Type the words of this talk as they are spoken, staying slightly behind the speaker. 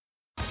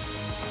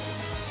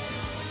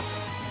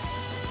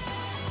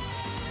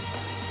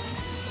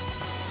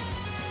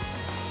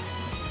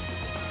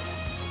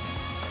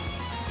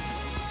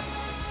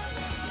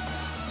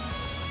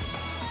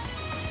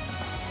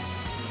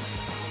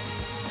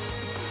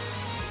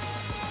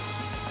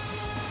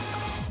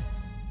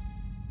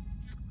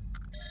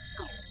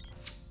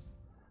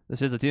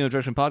This is the Team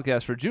Objection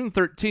Podcast for June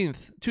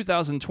 13th,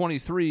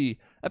 2023,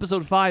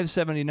 episode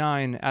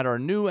 579 at our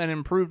new and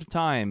improved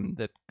time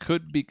that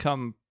could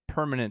become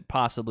permanent,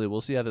 possibly.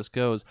 We'll see how this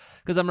goes.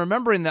 Because I'm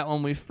remembering that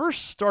when we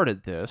first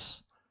started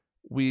this,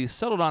 we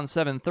settled on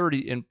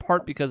 7:30 in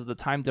part because of the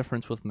time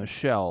difference with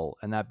Michelle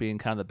and that being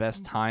kind of the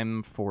best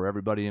time for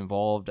everybody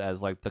involved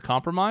as like the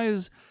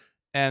compromise.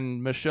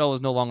 And Michelle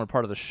is no longer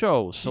part of the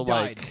show. So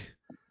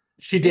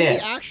she did.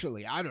 Maybe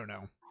actually, I don't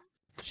know.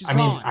 She's gone.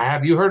 Mean,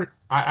 have you heard?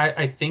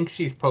 I think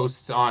she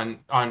posts on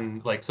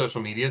like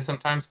social media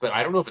sometimes, but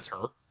I don't know if it's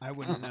her. I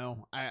wouldn't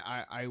know.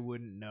 I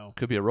wouldn't know.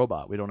 Could be a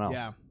robot. We don't know.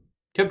 Yeah.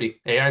 Could be.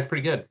 AI is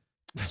pretty good.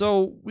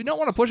 So we don't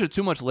want to push it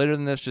too much later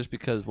than this just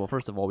because, well,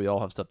 first of all, we all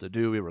have stuff to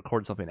do. We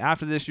record something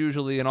after this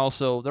usually. And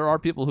also, there are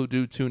people who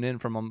do tune in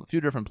from a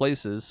few different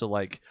places. So,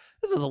 like,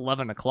 this is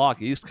 11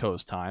 o'clock East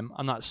Coast time.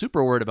 I'm not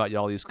super worried about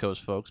y'all East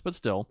Coast folks, but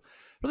still.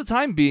 For the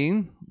time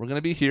being, we're going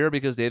to be here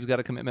because Dave's got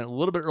a commitment a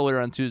little bit earlier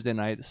on Tuesday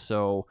night.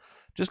 So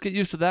just get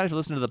used to that. If you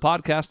listen to the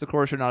podcast, of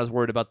course, you're not as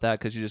worried about that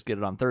because you just get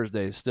it on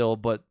Thursdays still.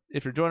 But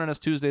if you're joining us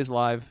Tuesdays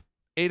live,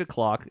 8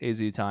 o'clock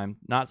AZ time,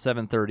 not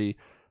 7:30,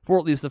 for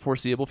at least the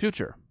foreseeable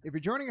future. If you're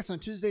joining us on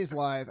Tuesdays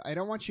live, I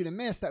don't want you to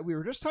miss that we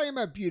were just talking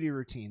about beauty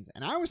routines.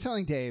 And I was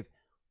telling Dave,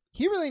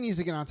 he really needs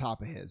to get on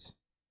top of his.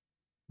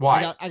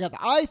 Why? I got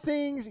the eye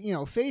things,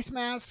 face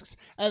masks.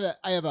 I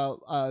have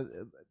a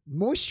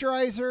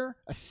moisturizer,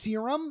 a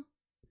serum.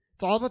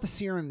 It's all about the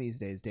serum these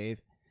days, Dave.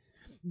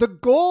 The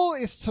goal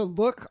is to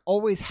look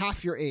always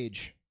half your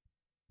age.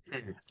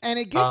 And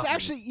it gets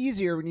actually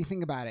easier when you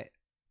think about it.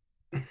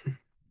 You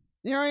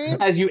know what I mean?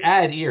 As you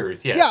add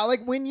years, yeah. Yeah,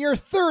 like when you're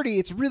 30,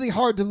 it's really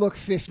hard to look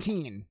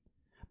 15.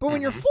 But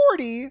when you're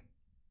 40, you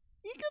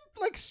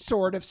can like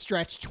sort of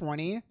stretch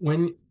 20.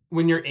 When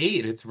you're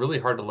 8, it's really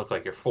hard to look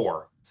like you're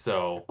 4.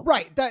 So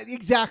right, that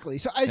exactly.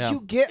 So as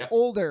you get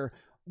older,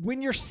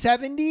 when you're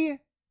 70,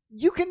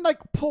 you can like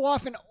pull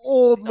off an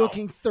old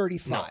looking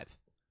 35.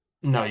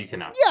 No, you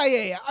cannot.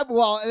 Yeah.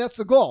 Well, that's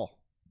the goal.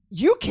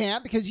 You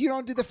can't because you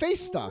don't do the face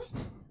stuff.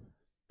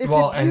 It's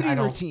a beauty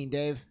routine,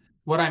 Dave.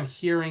 What I'm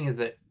hearing is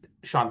that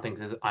Shaun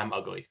thinks I'm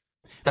ugly.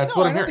 That's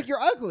no, what I'm I don't hearing. think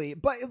you're ugly.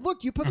 But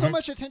look, you put so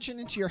much attention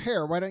into your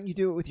hair. Why don't you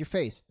do it with your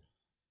face?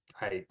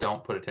 I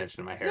don't put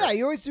attention to my hair. Yeah,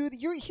 you always do.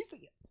 He's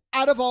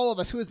out of all of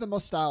us, who has the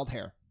most styled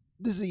hair?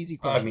 This is an easy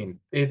question. I mean,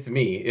 it's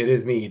me. It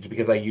is me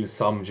because I use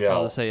some gel.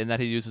 I was saying that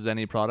he uses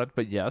any product,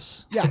 but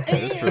yes. Yeah,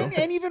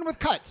 and even with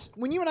cuts.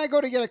 When you and I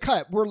go to get a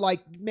cut, we're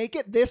like, make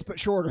it this but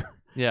shorter.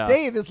 Yeah.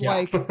 Dave is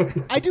like,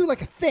 I do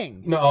like a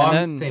thing. No,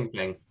 same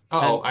thing.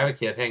 Oh, I have a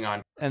kid. Hang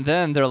on. And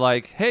then they're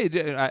like, hey,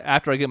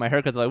 after I get my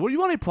haircut, they're like, well, you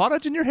want any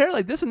product in your hair?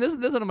 Like this and this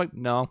and this? And I'm like,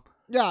 no.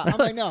 Yeah, I'm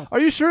like, no. Are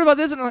you sure about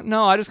this? And I'm like,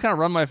 no, I just kind of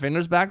run my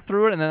fingers back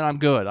through it, and then I'm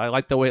good. I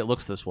like the way it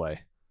looks this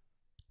way.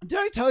 Did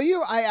I tell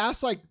you? I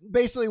asked, like,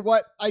 basically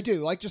what I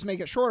do, like, just make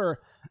it shorter.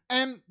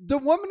 And the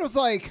woman was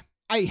like,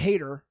 I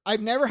hate her.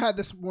 I've never had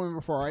this woman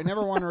before. I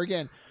never want her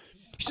again.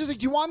 She's like,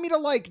 do you want me to,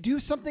 like, do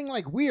something,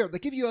 like, weird?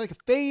 Like, give you, like, a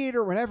fade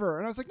or whatever?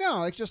 And I was like, no,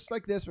 like, just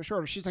like this, but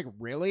shorter. She's like,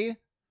 really?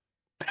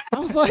 I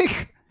was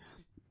like,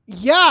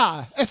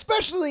 yeah,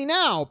 especially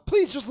now.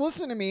 Please just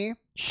listen to me.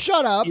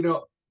 Shut up.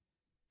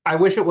 I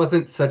wish it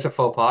wasn't such a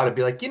faux pas to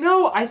be like,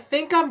 I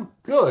think I'm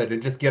good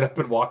and just get up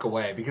and walk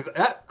away because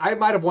I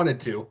might have wanted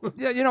to.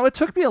 Yeah, it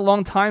took me a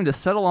long time to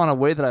settle on a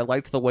way that I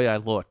liked the way I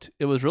looked.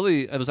 It was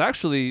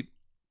actually,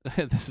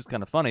 this is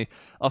kind of funny,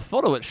 a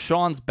photo at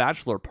Shaun's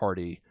bachelor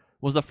party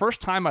was the first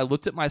time I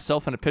looked at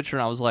myself in a picture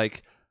and I was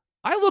like,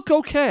 I look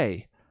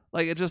okay.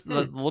 Like, it just,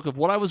 the look of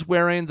what I was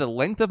wearing, the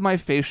length of my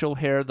facial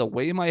hair, the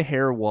way my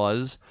hair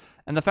was,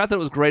 and the fact that it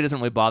was gray doesn't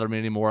really bother me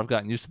anymore. I've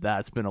gotten used to that.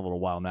 It's been a little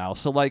while now.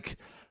 So, like,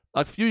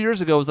 a few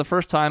years ago was the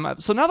first time.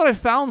 So now that I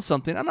found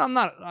something, I'm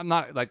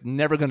not like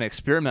never going to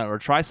experiment or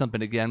try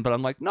something again. But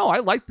I'm like, no, I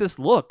like this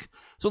look.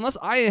 So unless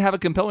I have a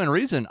compelling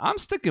reason, I'm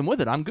sticking with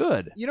it. I'm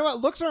good. You know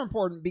what? Looks are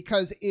important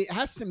because it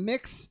has to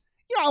mix.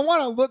 I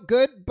want to look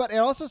good, but it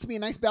also has to be a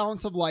nice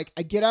balance of like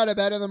I get out of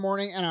bed in the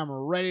morning and I'm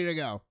ready to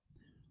go.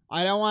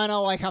 I don't want to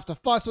like have to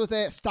fuss with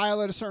it,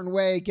 style it a certain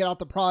way, get out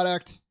the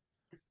product.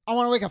 I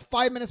want to wake up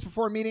 5 minutes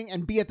before a meeting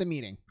and be at the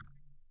meeting.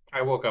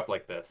 I woke up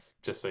like this,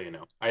 just so you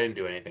know. I didn't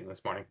do anything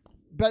this morning.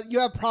 But you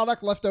have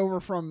product left over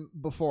from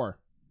before.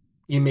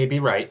 You may be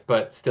right,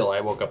 but still,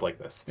 I woke up like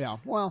this. Yeah,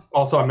 well.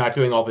 Also, I'm not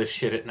doing all this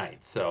shit at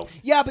night, so.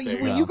 Yeah, but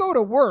when you go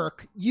to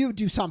work, you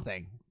do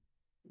something.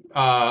 No,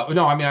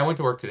 I mean, I went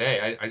to work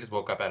today. I just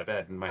woke up out of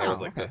bed, and my hair was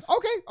like this.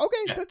 Okay,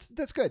 yeah.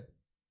 That's good.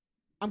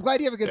 I'm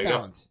glad you have a good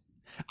balance.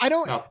 I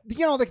don't,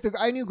 like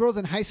I knew girls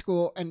in high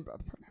school, and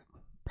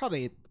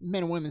probably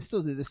men and women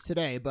still do this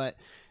today, but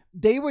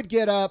they would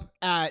get up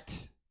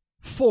at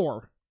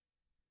 4.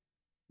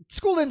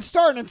 School didn't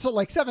start until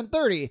like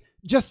 7:30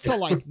 just to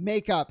like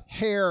makeup,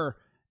 hair,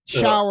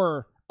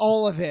 shower,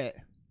 all of it.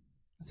 I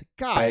was like,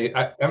 God,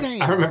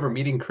 I remember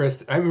meeting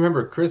Chris. I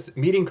remember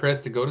meeting Chris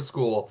to go to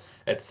school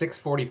at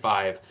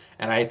 6:45,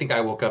 and I think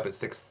I woke up at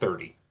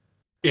 6:30.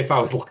 if I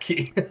was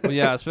lucky. Well,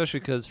 yeah, especially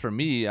because for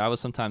me, I was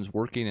sometimes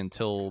working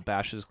until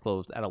bashes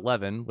closed at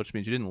 11, which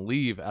means you didn't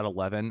leave at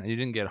 11 and you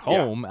didn't get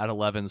home at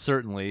 11,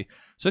 certainly.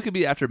 So it could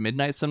be after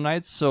midnight some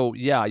nights. So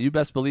yeah, you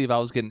best believe I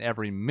was getting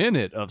every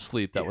minute of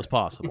sleep that was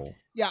possible.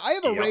 Yeah, I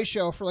have a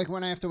ratio for like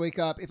when I have to wake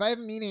up. If I have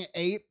a meeting at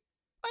 8,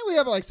 I wake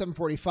up at like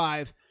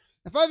 7:45.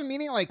 If I have a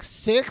meeting at like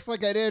 6,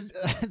 like I did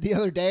the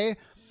other day,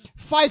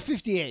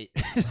 5:58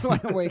 is when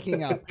I'm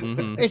waking up.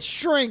 It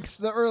shrinks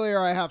the earlier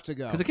I have to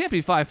go. Because it can't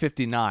be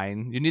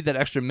 5:59. You need that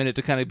extra minute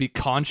to kind of be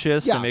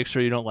conscious and make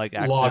sure you don't like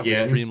accidentally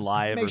stream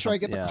live. Make sure I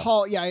get the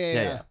call.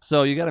 Yeah.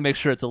 So you got to make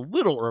sure it's a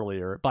little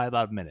earlier by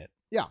about a minute.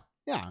 Yeah,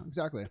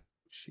 exactly.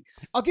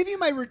 Jeez. I'll give you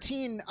my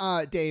routine,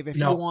 Dave, if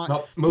you want.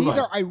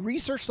 I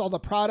researched all the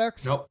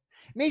products.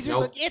 Macy's was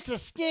like, it's a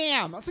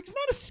scam. I was like, it's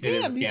not a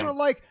scam. These are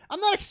like, I'm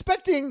not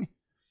expecting,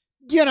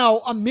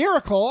 a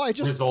miracle. I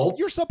just, results?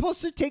 You're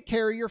supposed to take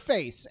care of your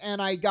face.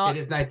 And I got. It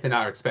is nice to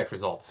not expect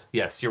results.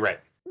 Yes, you're right.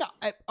 No,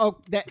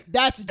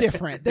 that's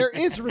different. There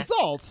is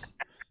results.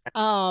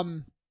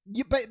 But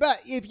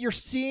if you're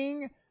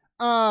seeing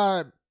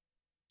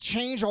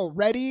change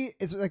already,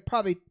 it's like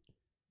probably,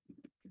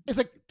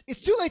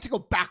 it's too late to go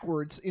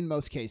backwards in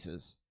most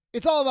cases.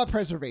 It's all about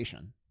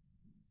preservation.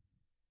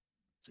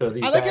 So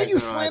I like how you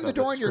slammed the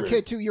door on your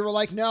kid too. You were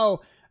like,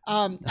 "No,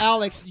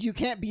 Alex, you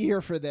can't be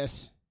here for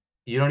this."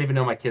 You don't even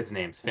know my kids'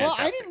 names. Fantastic.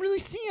 Well, I didn't really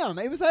see him.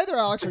 It was either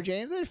Alex or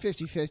James. They had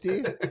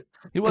 50-50.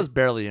 He was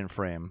barely in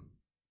frame,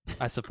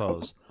 I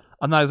suppose.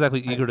 I'm not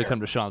exactly eager to come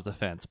to Shaun's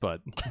defense,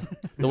 but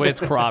the way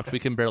it's cropped, we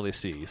can barely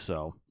see.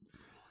 So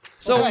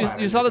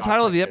you saw the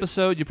title of the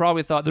episode. You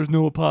probably thought there's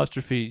no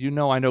apostrophe.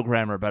 I know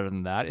grammar better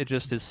than that. It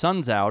just his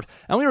sun's out,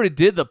 and we already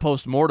did the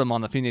post-mortem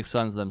on the Phoenix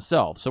Suns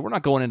themselves, so we're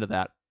not going into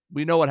that.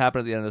 We know what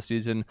happened at the end of the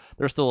season.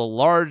 There's still a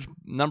large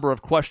number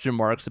of question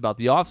marks about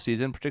the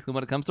offseason, particularly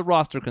when it comes to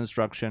roster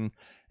construction,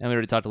 and we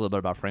already talked a little bit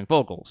about Frank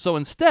Vogel. So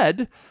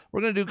instead,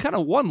 we're going to do kind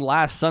of one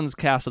last Suns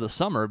cast of the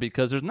summer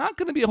because there's not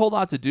going to be a whole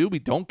lot to do. We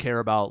don't care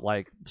about,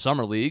 like,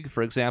 Summer League,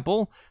 for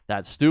example.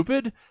 That's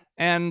stupid,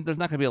 and there's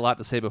not going to be a lot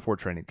to say before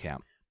training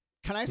camp.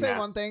 Can I say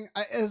one thing?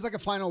 It's like a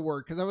final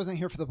word because I wasn't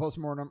here for the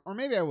postmortem, or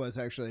maybe I was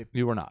actually.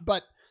 You were not.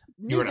 But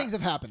new things have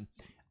happened.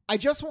 I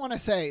just want to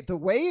say the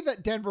way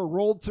that Denver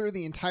rolled through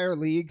the entire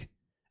league,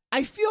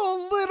 I feel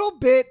a little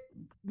bit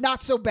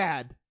not so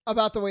bad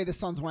about the way the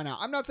Suns went out.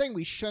 I'm not saying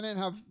we shouldn't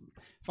have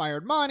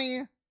fired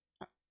Monty.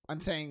 I'm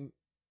saying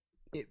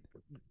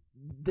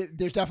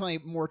there's definitely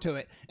more to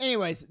it.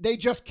 Anyways, they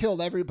just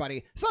killed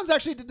everybody. Suns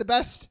actually did the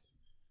best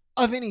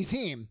of any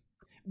team.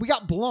 We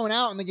got blown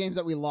out in the games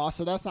that we lost,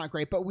 so that's not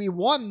great. But we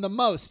won the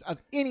most of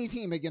any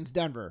team against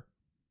Denver.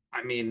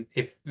 I mean,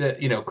 if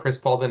Chris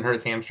Paul didn't hurt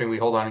his hamstring, we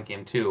hold on in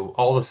game 2.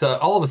 All of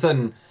a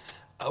sudden,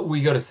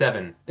 we go to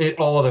 7.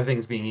 All other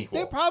things being equal,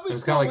 they probably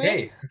it's kind of like,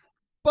 hey,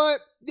 but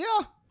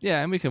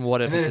yeah, and we can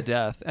what if it to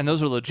death, and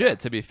those are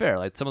legit. To be fair,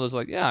 like some of those, are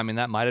like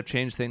that might have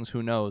changed things.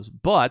 Who knows?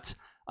 But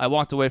I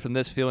walked away from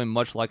this feeling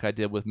much like I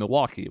did with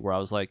Milwaukee, where I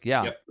was like,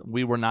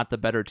 we were not the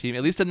better team,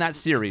 at least in that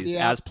series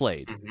as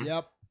played. Mm-hmm.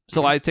 Yep.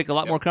 So I take a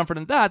lot more comfort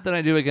in that than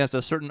I do against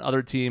a certain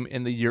other team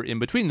in the year in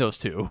between those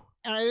two.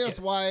 And I think that's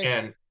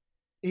why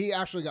he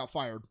actually got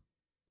fired.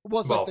 It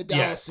was like the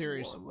Dallas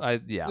series.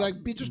 Like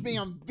just being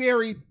on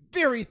very,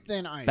 very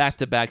thin ice.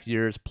 Back-to-back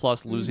years,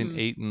 plus losing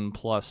Ayton,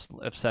 plus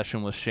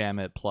obsession with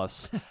Shamet,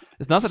 plus...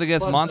 It's nothing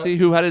against Monty,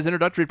 who had his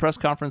introductory press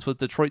conference with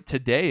Detroit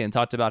today and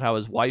talked about how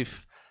his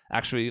wife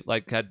actually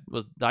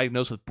was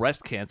diagnosed with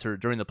breast cancer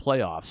during the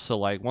playoffs. So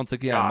once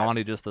again,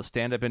 Monty just the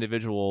stand-up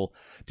individual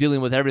dealing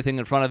with everything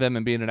in front of him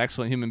and being an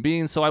excellent human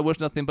being. So I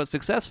wish nothing but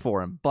success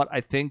for him. But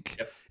I think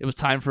it was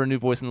time for a new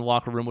voice in the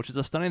locker room, which is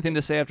a stunning thing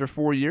to say after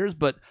 4 years.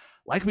 But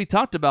like we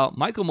talked about,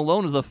 Michael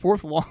Malone is the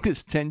 4th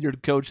longest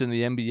tenured coach in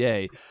the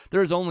NBA.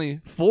 There's only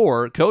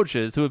 4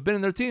 coaches who have been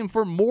in their team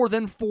for more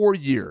than 4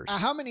 years.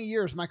 How many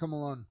years, Michael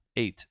Malone?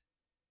 8.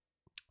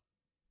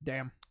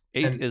 Damn.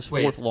 8 is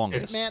 4th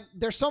longest. Man,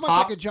 there's so much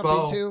I could jump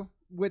into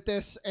with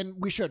this, and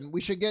we shouldn't. We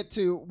should get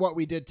to what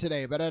we did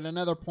today, but at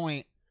another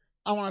point,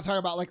 I want to talk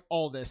about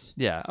all this.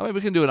 Yeah, I mean,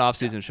 we can do an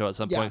off-season show at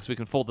some point because we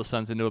can fold the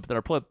Suns into it, but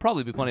there'll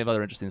probably be plenty of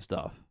other interesting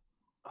stuff.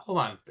 Hold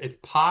on. It's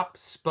Pop,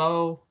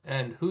 Spo,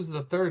 and who's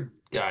the third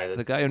guy?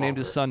 The guy who named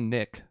his son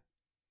Nick.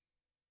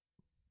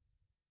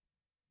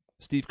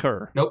 Steve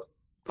Kerr. Nope.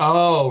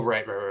 Oh,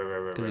 right.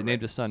 Because he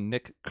named his son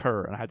Nick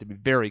Kerr, and I had to be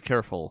very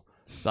careful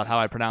about how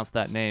I pronounce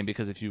that name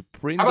because if you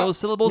bring those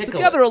syllables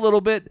together a little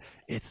bit,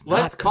 it's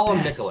not Let's call the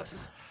him best.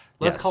 Nicholas.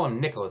 Let's call him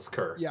Nicholas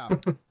Kerr. Yeah.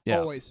 Yeah.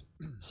 Always.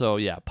 So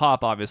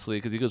Pop obviously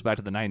because he goes back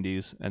to the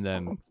 90s, and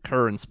then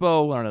Kerr and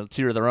Spo are on a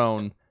tier of their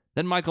own.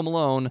 Then Michael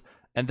Malone,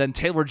 and then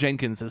Taylor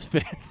Jenkins is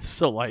 5th.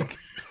 So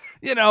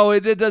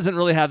it doesn't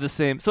really have the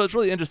same. So it's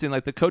really interesting.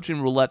 The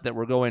coaching roulette that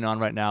we're going on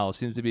right now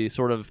seems to be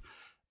sort of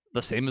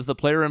the same as the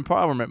player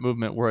empowerment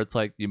movement, where it's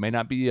you may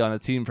not be on a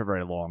team for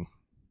very long.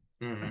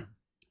 Mm-hmm.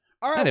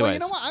 All right. Anyways. Well, you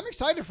know what? I'm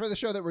excited for the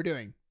show that we're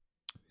doing.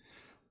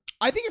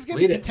 I think it's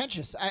going to be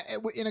contentious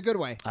in a good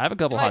way. I have a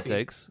couple hot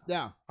takes.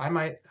 Yeah. I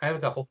have a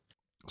couple.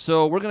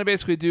 So we're going to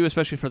basically do,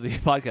 especially for the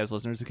podcast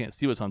listeners who can't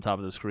see what's on top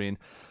of the screen,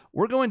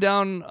 we're going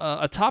down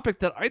a topic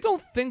that I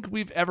don't think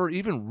we've ever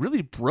even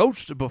really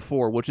broached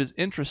before, which is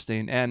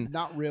interesting. And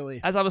Not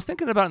really. as I was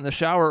thinking about it in the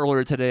shower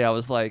earlier today, I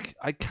was like,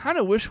 I kind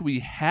of wish we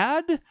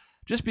had,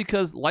 just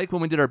because like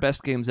when we did our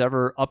best games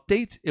ever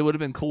update, it would have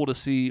been cool to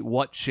see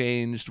what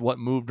changed, what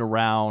moved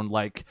around,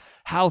 like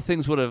how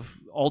things would have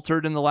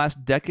altered in the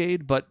last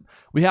decade. But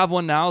we have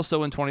one now,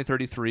 so in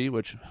 2033,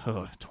 which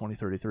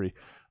 2033,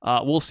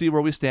 we'll see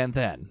where we stand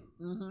then.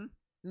 Mm-hmm.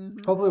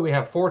 Mm-hmm. Hopefully, we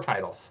have 4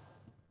 titles.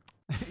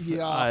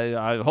 Yeah.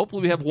 I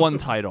hopefully we have one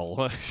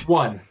title.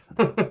 One.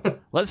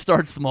 Let's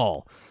start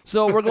small.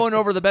 So we're going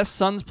over the best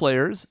Suns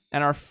players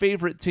and our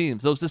favorite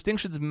teams. Those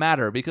distinctions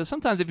matter because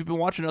sometimes if you've been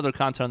watching other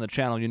content on the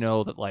channel, you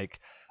know that like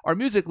our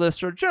music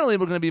lists are generally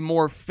going to be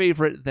more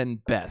favorite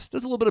than best.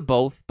 There's a little bit of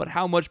both, but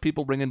how much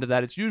people bring into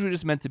that, it's usually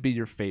just meant to be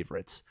your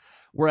favorites.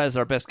 Whereas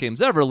our best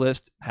games ever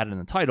list, had it in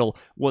the title,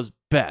 was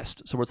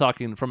best. So we're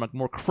talking from a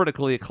more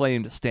critically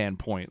acclaimed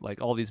standpoint,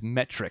 like all these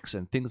metrics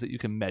and things that you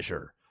can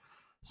measure.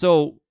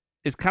 So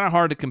it's kind of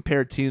hard to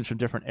compare teams from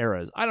different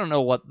eras. I don't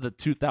know what the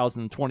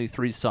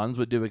 2023 Suns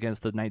would do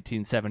against the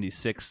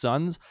 1976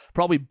 Suns.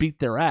 Probably beat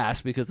their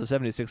ass because the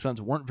 76 Suns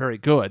weren't very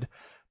good.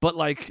 But,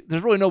 like,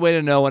 there's really no way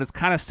to know, and it's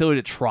kind of silly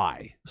to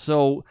try.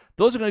 So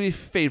those are going to be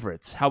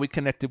favorites, how we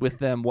connected with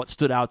them, what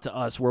stood out to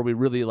us, where we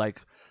really,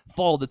 like,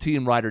 followed the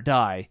team ride or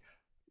die.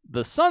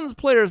 The Suns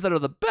players that are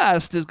the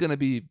best is going to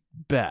be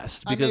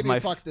best because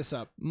fucked this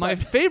up. My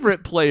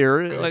favorite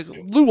player, like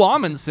Lou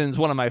Amundson's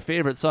one of my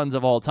favorite Suns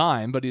of all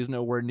time, but he's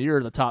nowhere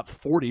near the top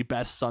 40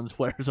 best Suns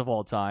players of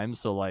all time.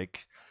 So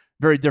like,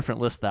 very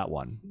different list, that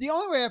one. The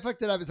only way I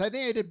fucked it up is I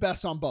think I did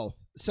best on both.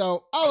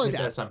 So I'll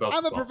adapt.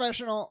 I'm a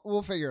professional.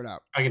 We'll figure it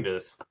out. I can do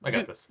this. I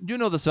got this. You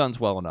know the Suns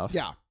well enough.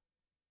 Yeah.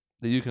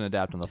 That you can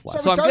adapt on the fly.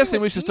 So So I'm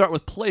guessing we teams? should start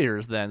with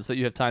players then, so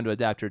you have time to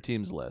adapt your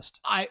team's list.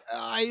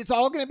 It's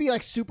all going to be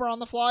like super on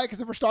the fly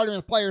because if we're starting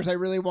with players, I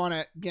really want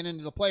to get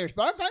into the players.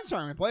 But I'm fine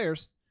starting with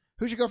players.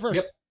 Who should go first?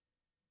 Yep.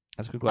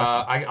 That's a good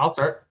question. I'll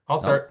start. I'll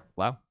start.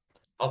 Wow.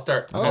 I'll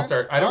start. Okay. I'll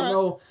start. I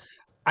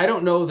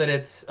don't know that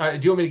it's. Do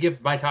you want me to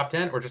give my top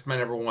 10 or just my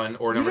number 1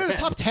 or You number did 10? a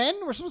top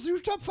 10? We're supposed to do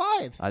top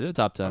 5. I did a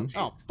top 10.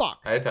 Oh, fuck.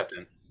 I had top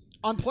 10.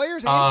 On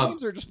players and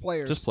teams or just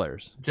players? Just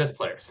players. Just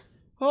players.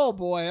 Oh,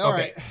 boy. All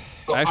right.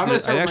 So I I'm gonna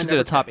start with my actually did a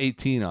number top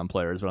 18 on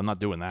players, but I'm not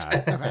doing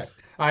that. 10. Okay.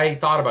 I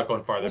thought about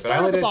going farther, We'll but start I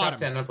only with the did top bottom.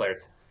 10 on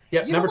players.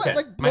 Yep, You know number what? 10.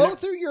 Like, blow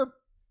through your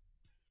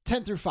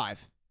 10 through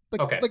 5.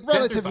 Like, Okay, like 10 through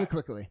relatively 5.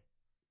 quickly.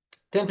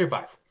 10 through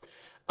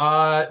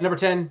 5. Number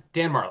 10,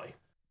 Dan Marley.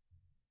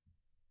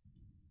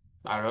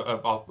 I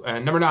don't know.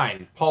 Number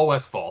 9, Paul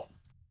Westphal.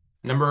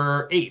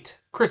 Number 8,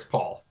 Chris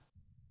Paul.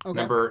 Okay.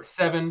 Number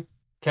 7,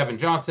 Kevin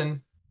Johnson.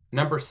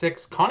 Number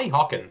 6, Connie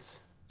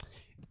Hawkins.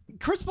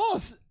 Chris Paul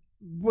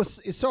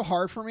is so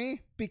hard for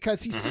me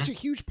because he's Mhm. such a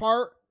huge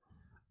part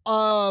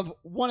of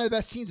one of the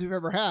best teams we've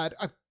ever had,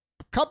 a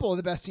couple of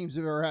the best teams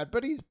we've ever had,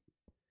 but he's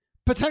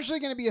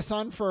potentially going to be a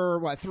Sun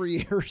for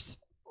 3 years.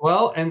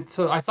 Well, and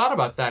so I thought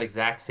about that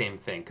exact same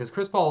thing because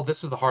Chris Paul,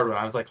 this was the hard one.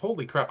 I was like,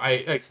 holy crap.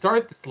 I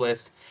started this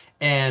list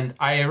and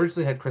I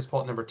originally had Chris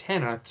Paul at number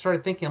 10 and I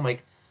started thinking, I'm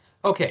like,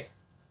 okay,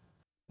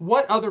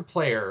 what other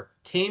player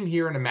came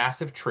here in a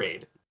massive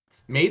trade,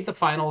 made the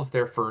finals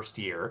their first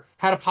year,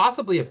 had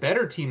possibly a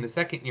better team the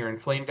second year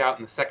and flamed out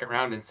in the second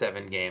round in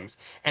 7 games,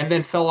 and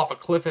then fell off a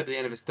cliff at the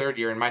end of his third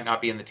year and might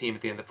not be in the team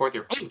at the end of the fourth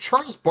year? Oh,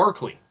 Charles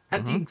Barkley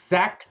had the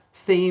exact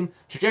same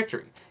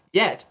trajectory.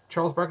 Yet,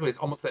 Charles Barkley is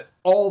almost at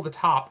all the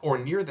top or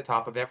near the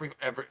top of every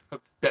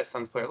best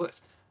Suns player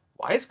list.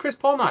 Why is Chris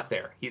Paul not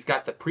there? He's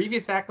got the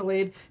previous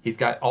accolade. He's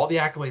got all the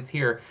accolades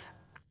here.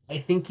 I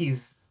think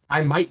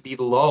I might be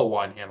low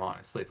on him,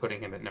 honestly,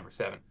 putting him at number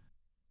 7.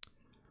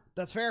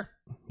 That's fair.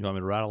 You want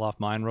me to rattle off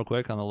mine real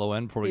quick on the low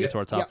end before we get to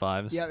our top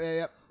 5s?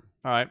 Yeah.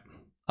 All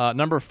right.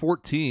 Number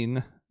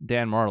 14,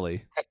 Dan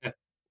Marley.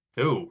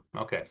 Ooh,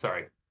 okay,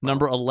 sorry.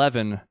 Number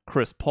 11,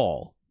 Chris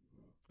Paul.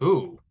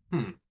 Ooh,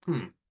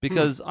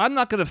 Because I'm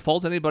not going to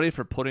fault anybody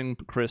for putting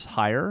Chris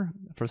higher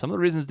for some of the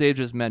reasons Dave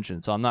just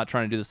mentioned. So I'm not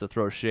trying to do this to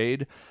throw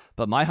shade.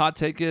 But my hot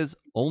take is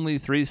only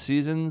 3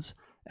 seasons.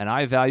 And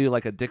I value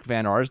like a Dick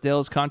Van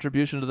Arsdale's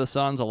contribution to the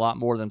Suns a lot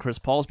more than Chris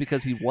Paul's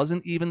because he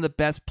wasn't even the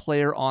best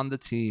player on the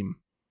team.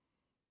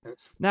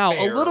 Now,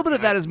 a little bit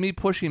of that is me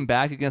pushing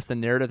back against the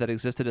narrative that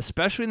existed,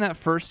 especially in that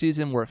first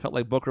season where it felt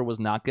like Booker was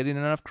not getting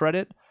enough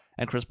credit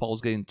and Chris Paul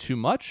was getting too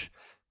much.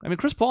 I mean,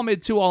 Chris Paul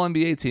made 2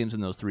 All-NBA teams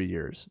in those 3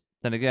 years.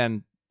 Then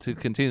again, to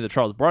continue the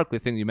Charles Barkley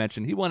thing you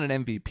mentioned, he won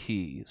an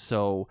MVP.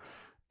 So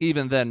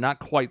even then, not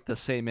quite the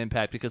same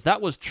impact because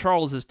that was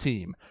Charles's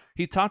team.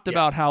 He talked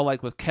about how,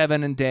 like, with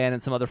Kevin and Dan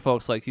and some other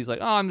folks, like, he's like,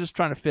 oh, I'm just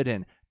trying to fit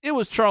in. It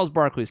was Charles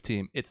Barkley's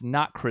team. It's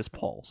not Chris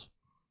Paul's.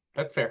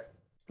 That's fair.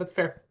 That's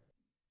fair.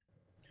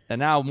 And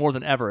now, more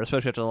than ever,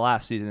 especially after the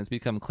last season, it's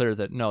become clear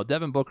that, no,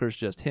 Devin Booker's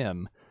just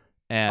him.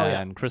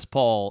 And Chris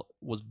Paul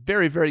was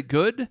very, very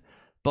good,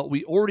 but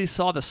we already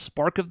saw the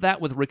spark of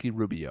that with Ricky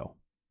Rubio.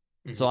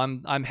 Mm-hmm. So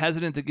I'm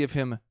hesitant to give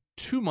him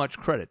too much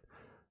credit.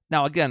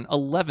 Now, again,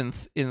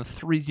 11th in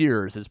 3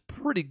 years is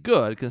pretty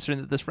good,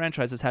 considering that this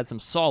franchise has had some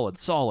solid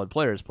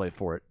players play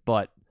for it.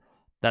 But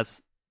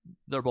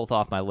they're both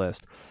off my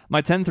list.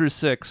 My 10 through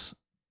 6,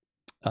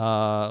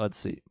 let's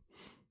see,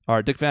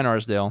 are Dick Van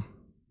Arsdale.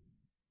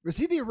 Was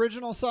he the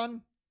original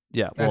son?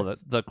 Yeah, well,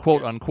 the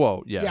quote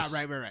unquote, yes.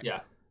 Yeah, right.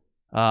 Yeah.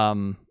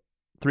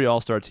 3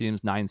 All-Star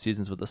teams, 9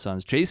 seasons with the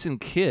Suns. Jason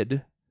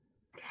Kidd,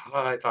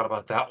 I thought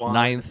about that one.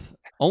 9th.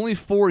 Only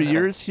 4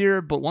 years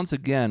here, but once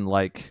again,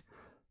 like,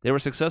 they were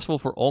successful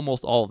for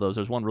almost all of those.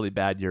 There's one really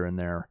bad year in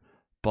there.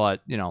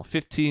 But,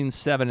 15,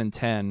 7, and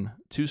 10,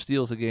 2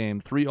 steals a game,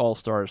 3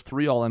 All-Stars,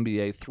 3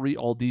 All-NBA, 3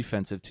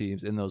 All-Defensive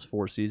teams in those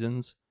 4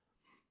 seasons.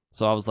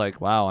 So I was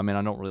like, wow, I mean,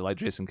 I don't really like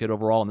Jason Kidd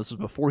overall, and this was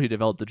before he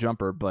developed the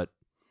jumper, but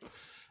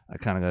I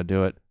kind of got to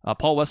do it.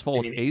 Paul Westphal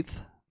was 8th.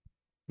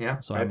 Yeah,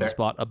 so I'm a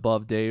spot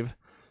above Dave.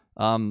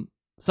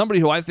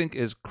 Somebody who I think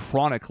is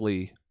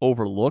chronically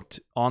overlooked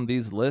on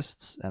these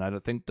lists, and I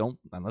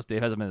unless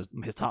Dave has him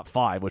in his top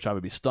 5, which I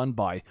would be stunned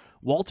by,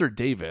 Walter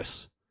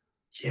Davis.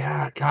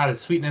 Yeah, God,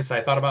 his sweetness.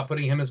 I thought about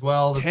putting him as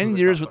well. 10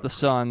 years with the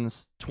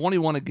Suns,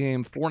 21 a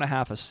game,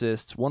 4.5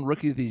 assists, 1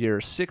 Rookie of the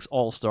Year, 6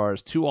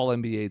 All-Stars, 2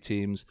 All-NBA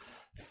teams,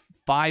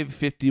 5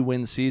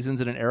 50-win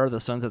seasons in an era of the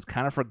Suns that's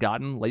kind of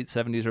forgotten, late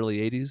 70s, early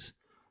 80s.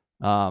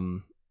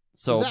 Was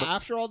that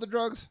after all the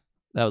drugs?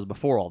 That was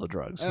before all the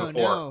drugs. Oh,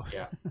 no.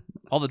 Yeah.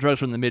 All the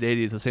drugs were in the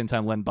mid-'80s, the same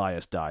time Len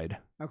Bias died.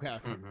 Okay.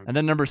 Mm-hmm. And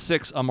then number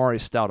 6, Amari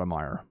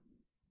Stoudemire.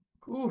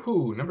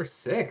 Ooh, number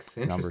 6.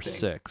 Interesting. Number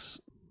 6.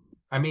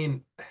 I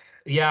mean,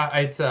 yeah,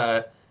 it's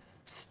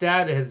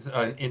Stat is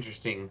an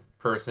interesting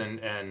person,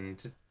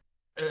 and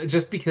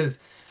just because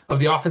of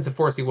the offensive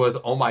force he was,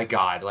 oh my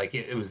God, like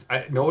it was.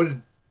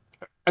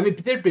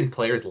 There'd been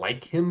players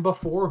like him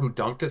before who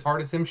dunked as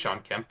hard as him.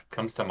 Shaun Kemp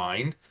comes to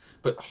mind,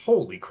 but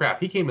holy crap,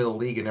 he came in the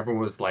league and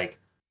everyone was like,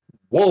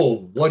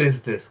 "Whoa, what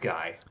is this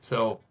guy?"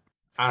 So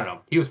I don't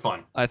know, he was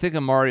fun. I think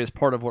Amari is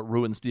part of what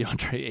ruins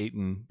DeAndre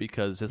Ayton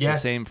because it's the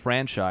same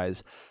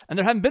franchise, and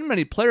there haven't been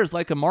many players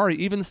like Amari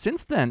even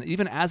since then.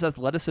 Even as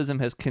athleticism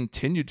has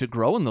continued to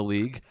grow in the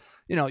league,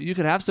 you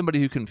could have somebody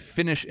who can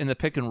finish in the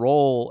pick and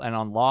roll and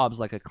on lobs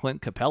like a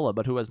Clint Capella,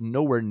 but who has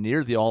nowhere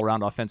near the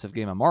all-around offensive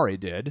game Amari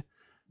did.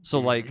 So,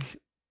 like,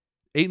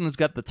 Ayton's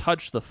got the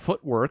touch, the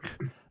footwork,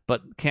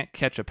 but can't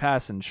catch a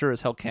pass and sure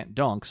as hell can't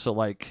dunk. So,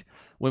 like,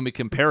 when we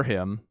compare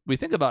him, we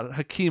think about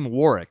Hakeem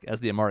Warwick as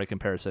the Amari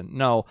comparison.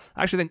 No,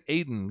 I actually think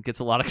Ayton gets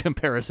a lot of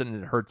comparison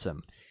and it hurts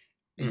him.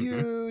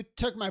 You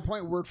took my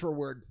point word for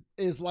word.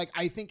 Is like,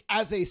 I think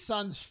as a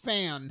Suns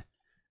fan,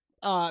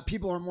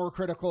 people are more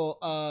critical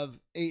of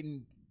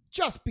Ayton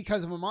just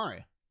because of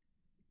Amari.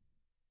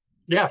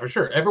 Yeah, for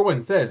sure.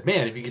 Everyone says,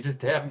 man, if you could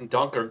just have him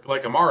dunk or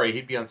like Amari,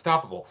 he'd be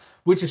unstoppable,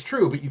 which is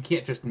true, but you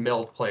can't just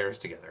meld players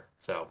together.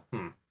 So,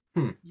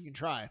 You can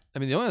try. I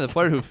mean, the only other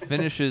player who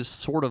finishes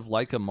sort of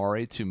like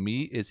Amari to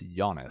me is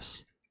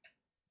Giannis.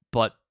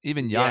 But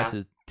even Giannis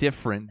is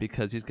different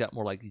because he's got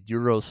more like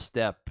Euro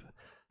step,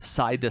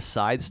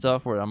 side-to-side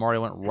stuff where Amari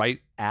went right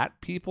at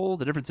people.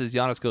 The difference is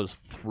Giannis goes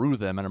through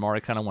them and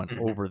Amari kind of went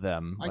over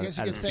them. I guess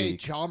you could say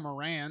Ja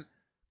Morant.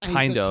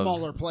 Kind he's a of.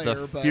 smaller player,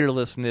 the but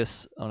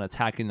fearlessness on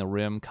attacking the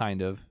rim,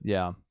 kind of.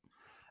 Yeah.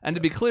 And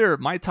to be clear,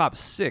 my top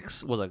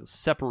 6 was a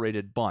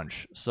separated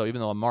bunch. So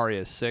even though Amari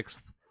is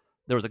 6th,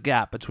 there was a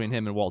gap between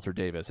him and Walter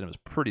Davis, and it was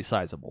pretty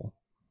sizable.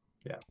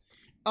 Yeah.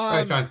 All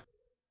right, Shaun.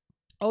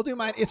 I'll do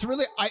mine. It's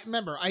really,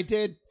 I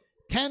did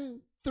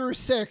 10 through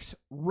 6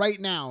 right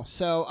now.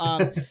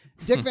 So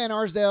Dick Van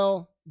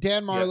Arsdale,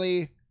 Dan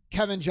Marley,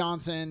 Kevin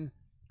Johnson,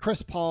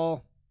 Chris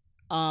Paul,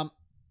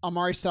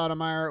 Amari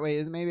Stoudemire.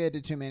 Wait, maybe I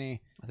did too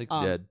many. I think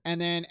you did.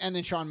 And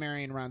then Shaun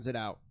Marion rounds it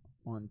out.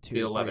 1, 2,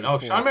 3, 11. 4,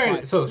 Shaun Marion.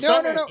 5. So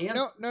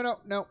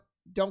No.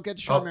 Don't get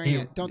to Shaun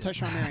Marion. Don't touch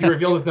Shaun Marion. He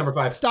revealed his number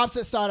 5. Stops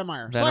at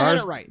Stoudemire. So I had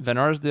it right. Van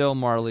Arsdale,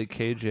 Marley,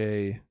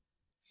 KJ.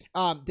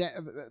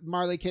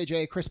 Marley,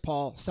 KJ, Chris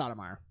Paul,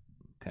 Stoudemire.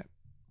 Okay.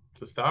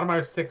 So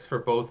Stoudemire's 6 for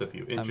both of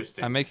you.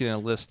 Interesting. I'm making a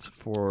list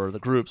for the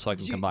group so I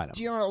can combine them.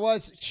 Do you know what it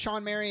was?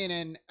 Shaun Marion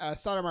and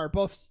Stoudemire are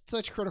both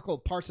such critical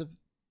parts of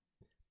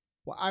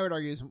what I would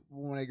argue is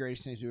one of the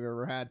greatest teams we've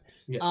ever had.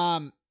 Yes.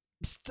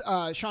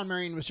 Shaun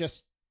Marion was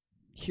just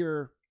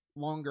here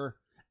longer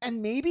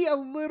and maybe a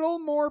little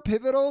more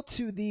pivotal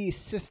to the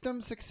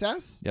system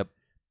success. Yep.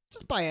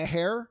 Just by a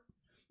hair.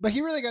 But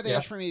he really got the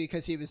edge for me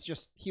because he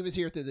was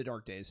here through the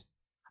dark days.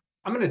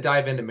 I'm going to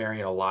dive into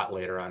Marion a lot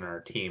later on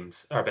our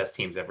best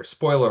teams ever.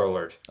 Spoiler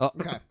alert. Oh.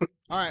 Okay.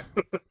 All right.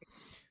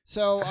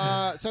 So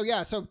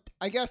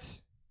I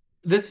guess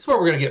this is where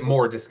we're going to get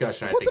more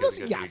discussion.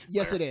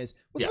 Yes, it is.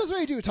 What's the best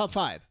way to do a top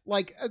 5?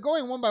 Like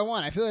going one by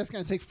one, I feel like it's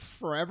going to take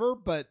forever,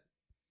 but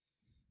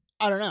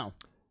I don't know.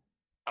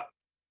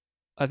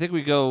 I think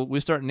we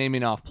start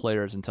naming off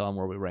players and tell them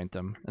where we rank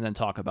them, and then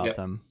talk about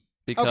them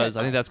because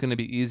I think that's going to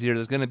be easier.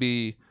 There's going to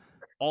be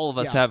all of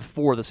us have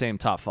 4 of the same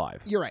top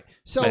 5. You're right.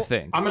 So I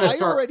think I'm going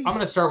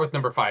to start with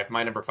number 5.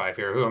 My number 5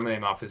 here, who I'm going to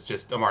name off is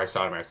just Amari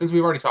Stoudemire. Since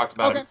we've already talked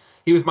about him,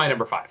 he was my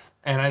number 5,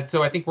 and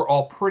so I think we're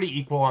all pretty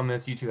equal on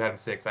this. You two had him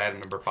 6. I had him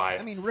number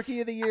 5. I mean,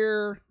 Rookie of the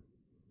Year,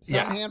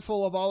 some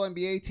handful of All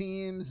NBA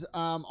teams,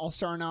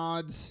 All-Star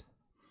nods.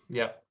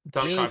 Yep.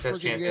 Dunk Really contest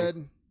freaking champion.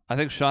 good. I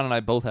think Shaun and I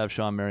both have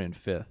Shaun Marion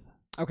 5th.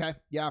 Okay,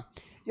 yeah.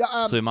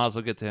 Yeah. So you might as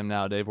well get to him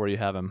now, Dave. Where do you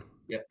have him?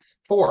 Yep.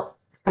 4.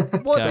 Well, Okay.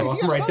 but if I'm you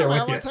have right there Stoudemire, I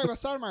with want to you. talk about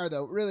Stoudemire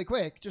though, really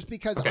quick, just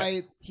because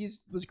Okay. he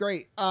was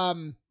great.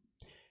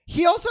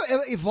 He also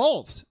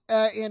evolved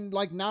in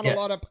like not a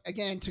lot of,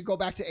 again, to go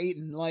back to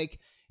Ayton, like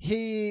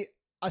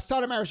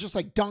Stoudemire was just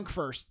like dunk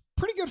first,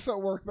 pretty good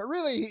footwork, but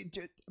really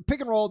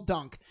pick and roll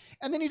dunk,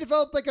 and then he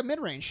developed like a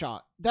mid-range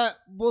shot that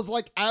was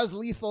like as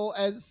lethal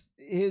as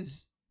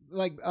his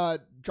like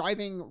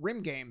driving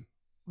rim game.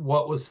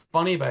 What was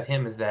funny about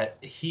him is that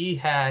he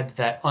had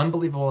that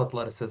unbelievable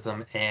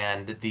athleticism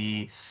and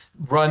the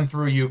run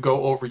through you,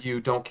 go over you,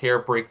 don't care,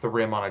 break the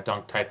rim on a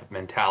dunk type of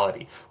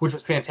mentality, which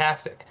was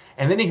fantastic.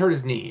 And then he hurt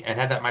his knee and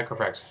had that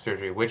microfracture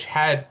surgery, which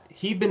had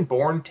he been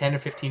born 10 to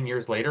 15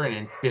 years later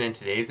and been in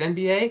today's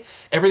NBA,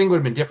 everything would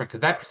have been different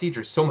because that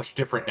procedure is so much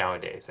different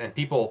nowadays. And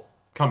people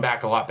come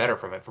back a lot better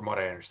from it, from what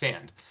I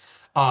understand.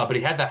 But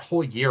he had that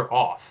whole year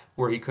off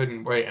where he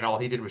couldn't, right, and all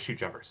he did was shoot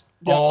jumpers.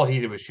 Yep. All he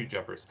did was shoot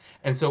jumpers.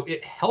 And so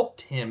it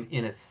helped him,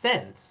 in a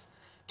sense,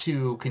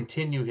 to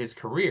continue his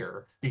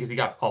career because he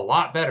got a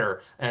lot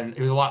better and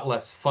it was a lot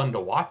less fun to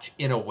watch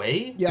in a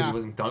way because he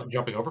wasn't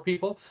jumping over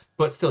people,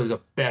 but still he was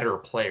a better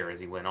player as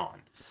he went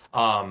on.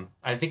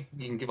 I think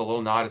you can give a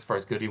little nod as far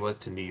as good he was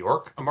to New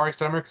York, Amari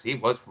Stoudemire, because he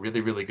was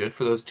really, really good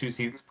for those 2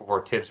 seasons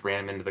before Tibbs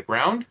ran him into the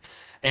ground.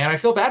 And I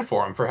feel bad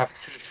for him for having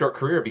such a short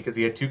career because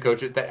he had 2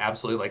 coaches that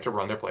absolutely like to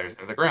run their players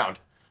into the ground.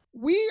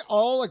 We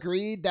all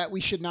agreed that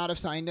we should not have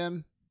signed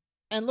him.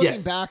 And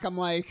looking back, I'm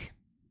like,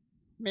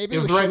 maybe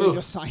we should have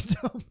just signed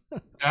him.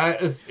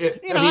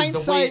 In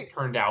hindsight, the way it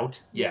turned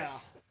out,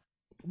 yes.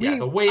 Yeah,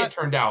 the way it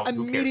turned out,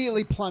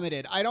 immediately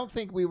plummeted. I don't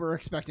think we were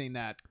expecting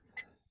that.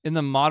 In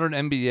the modern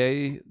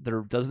NBA,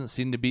 there doesn't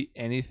seem to be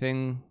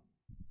anything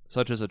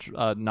such as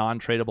a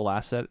non-tradable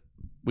asset.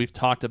 We've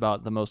talked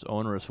about the most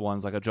onerous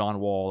ones, like a John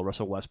Wall, a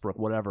Russell Westbrook,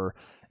 whatever,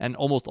 and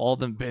almost all of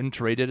them been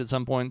traded at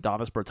some point,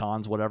 Davis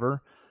Bertans,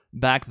 whatever.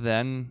 Back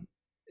then,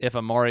 if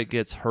Amari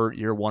gets hurt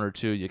year 1 or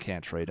 2, you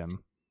can't trade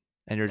him.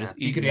 And you're just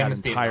eating that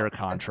entire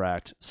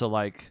contract. So,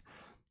 like,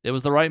 it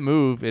was the right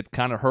move. It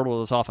kind of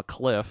hurtled us off a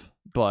cliff,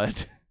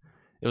 but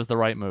it was the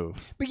right move.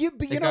 But you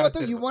know what, though?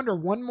 You wonder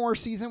one more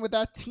season with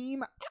that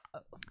team?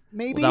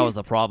 Maybe. Well, that was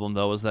the problem,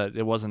 though, is that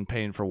it wasn't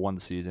paying for 1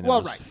 season. It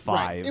was 5.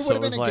 Right. It would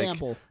have been a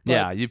gamble.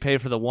 Yeah, you pay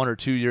for the 1 or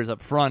 2 years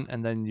up front,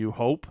 and then you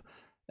hope.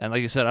 And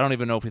like you said, I don't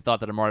even know if he thought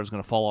that Amari was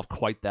going to fall off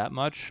quite that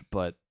much,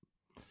 but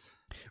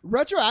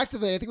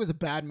retroactively, I think it was a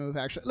bad move,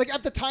 actually. Like,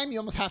 at the time, you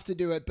almost have to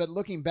do it, but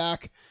looking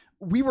back,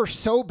 we were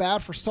so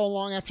bad for so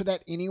long after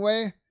that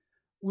anyway,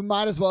 we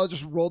might as well have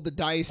just rolled the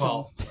dice.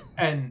 Well,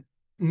 and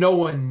no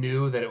one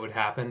knew that it would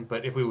happen,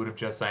 but if we would have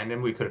just signed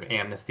him, we could have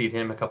amnestied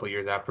him a couple of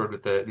years afterward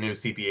with the new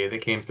CBA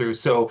that came through.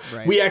 So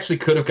we actually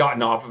could have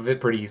gotten off of it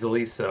pretty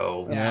easily.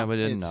 So yeah, we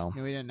didn't know.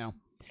 We didn't know.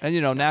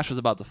 And, Nash was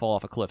about to fall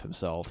off a cliff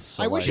himself.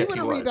 So I wish he would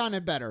have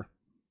rebounded better.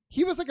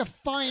 He was like a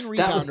fine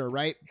rebounder,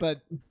 right? But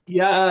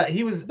yeah,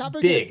 he was not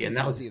very big, and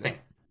that was his thing.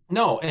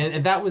 No,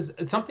 and that was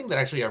something that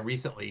actually I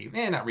recently,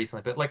 not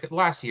recently, but like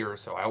last year or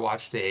so, I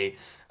watched a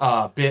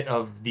bit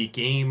of the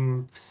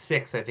Game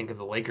 6, I think, of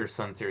the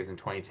Lakers-Suns series in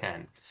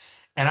 2010.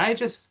 And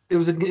it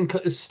was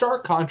a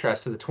stark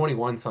contrast to the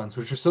 21 Suns,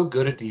 which are so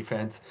good at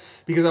defense,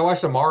 because I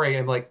watched Amari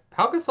and like,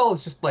 Pau Gasol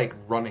is just like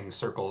running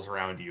circles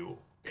around you.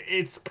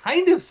 It's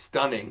kind of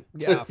stunning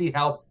to see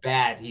how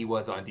bad he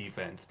was on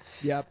defense.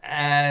 Yep.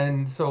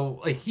 And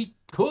so like he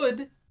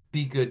could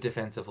be good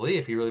defensively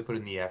if he really put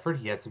in the effort.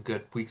 He had some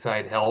good weak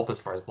side help as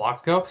far as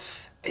blocks go.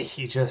 I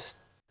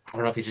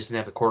don't know if he just didn't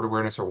have the court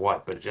awareness or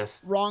what, but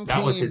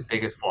that was his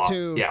biggest flaw.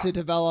 To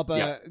develop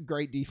a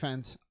great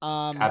defense.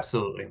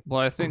 Absolutely.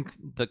 Well, I think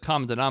the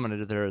common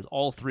denominator there is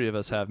all 3 of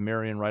us have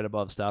Marion right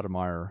above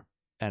Stoudemire,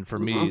 and for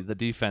me, the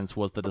defense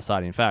was the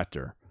deciding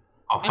factor.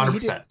 100%. I mean, he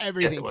did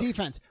everything. Yes,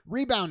 defense,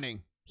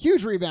 rebounding,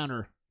 huge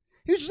rebounder.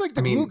 He was just like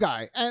the glue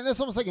guy, and that's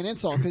almost like an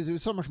insult because it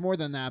was so much more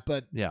than that.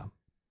 But yeah,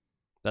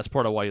 that's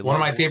part of why you. One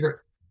of my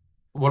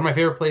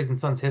favorite plays in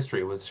Suns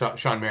history was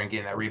Shaun Marion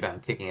getting that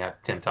rebound, kicking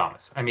out Tim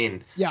Thomas. I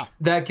mean,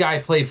 that guy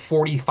played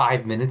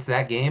 45 minutes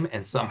that game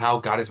and somehow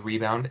got his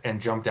rebound and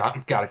jumped out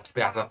and got a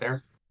pass out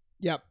there.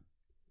 Yep.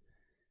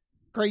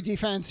 Great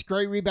defense,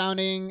 great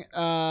rebounding.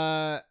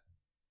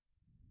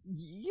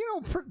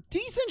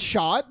 Decent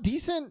shot,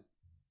 decent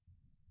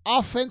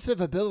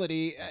offensive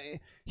ability.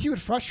 He would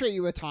frustrate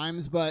you at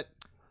times, but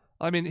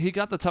I mean, he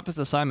got the toughest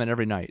assignment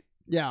every night.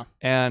 Yeah.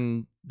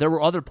 And there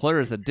were other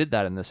players that did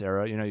that in this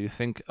era. You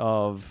think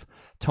of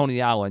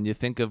Tony Allen, you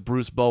think of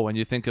Bruce Bowen,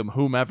 you think of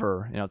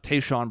whomever,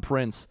 Tayshaun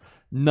Prince.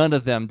 None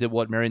of them did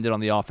what Marion did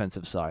on the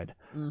offensive side.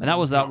 And that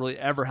was without really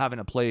ever having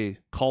a play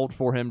called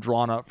for him,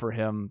 drawn up for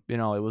him. It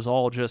was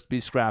all just be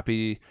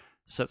scrappy,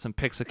 set some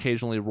picks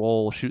occasionally,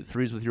 roll, shoot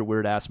threes with your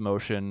weird ass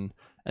motion,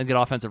 and get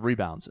offensive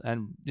rebounds.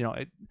 And,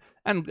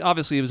 and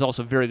obviously he was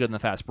also very good in the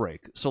fast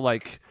break. So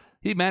like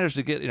he managed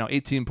to get,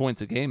 18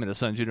 points a game in a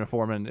Suns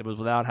uniform, and it was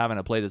without having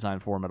a play design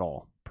for him at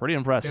all. Pretty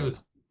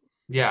impressive.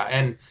 Yeah,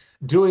 and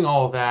doing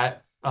all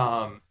that,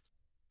 and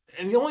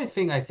the only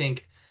thing I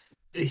think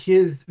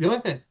the only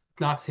thing that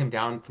knocks him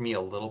down for me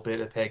a little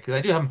bit a peg, because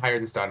I do have him higher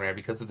than Stoudemire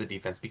because of the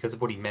defense, because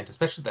of what he meant,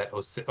 especially that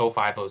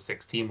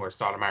 05-06 team where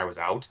Stoudemire was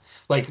out.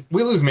 Like,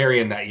 we lose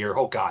Marion that year.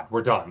 Oh God,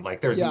 we're done.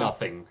 Like, there's Yeah.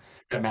 nothing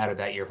that mattered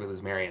that year if we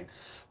lose Marion.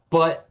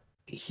 But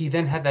he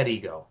then had that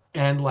ego.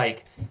 And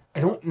like, I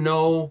don't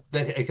know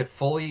that I could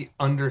fully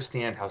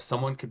understand how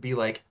someone could be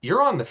like,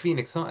 you're on the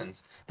Phoenix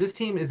Suns. This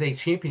team is a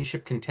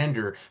championship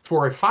contender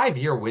for a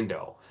 5-year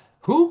window.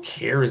 Who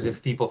cares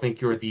if people think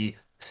you're the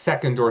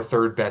second or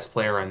third best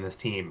player on this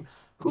team?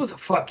 Who the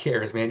fuck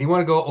cares, man? You want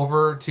to go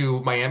over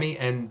to Miami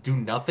and do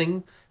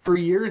nothing for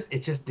years? It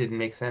just didn't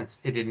make sense.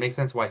 It didn't make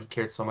sense why he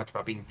cared so much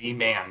about being the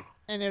man.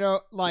 And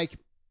like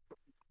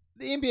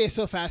the NBA is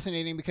so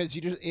fascinating because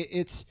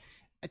it's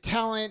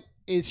talent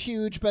is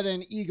huge, but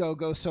then ego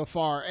goes so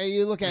far. And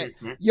you look at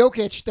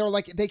Jokic, they're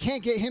like they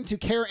can't get him to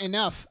care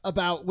enough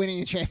about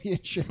winning a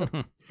championship.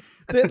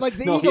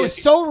 The ego is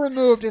so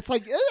removed. It's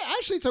like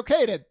actually it's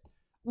okay to.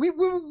 We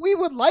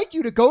would like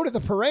you to go to the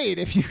parade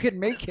if you can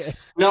make it.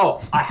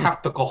 No, I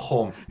have to go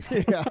home.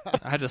 Yeah.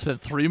 I had to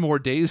spend 3 more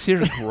days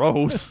here.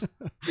 Gross.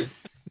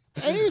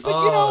 And he was like,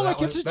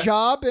 like it's a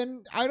job,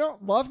 and I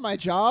don't love my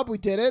job. We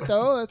did it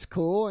though. That's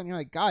cool. And you're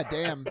like, God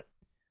damn.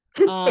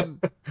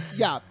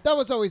 Yeah, that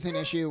was always an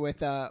issue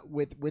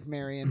with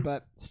Marion,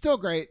 but still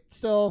great.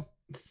 Still.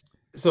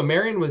 So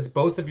Marion was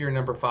both of your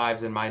number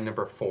 5s and my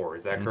number 4.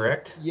 Is that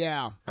correct?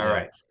 Yeah. All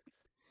right.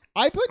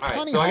 I put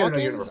Connie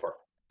Hawkins.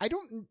 I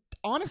don't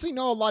honestly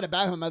know a lot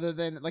about him other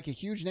than like a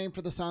huge name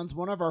for the Suns.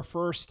 One of our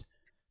first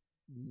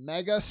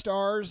mega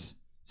stars,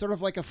 sort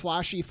of like a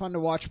flashy, fun to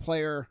watch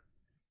player.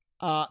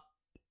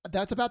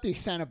 That's about the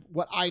extent of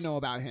what I know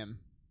about him.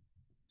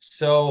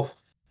 So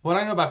what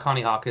I know about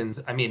Connie Hawkins,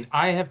 I mean,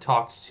 I have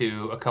talked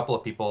to a couple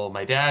of people.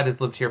 My dad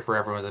has lived here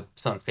forever, was a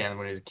Suns fan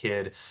when he was a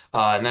kid.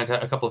 And then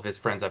a couple of his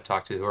friends I've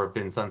talked to who have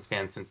been Suns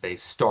fans since they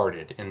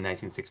started in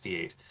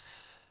 1968.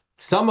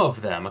 Some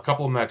of them, a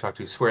couple of them I've talked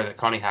to, swear that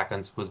Connie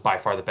Hawkins was by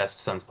far the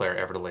best Suns player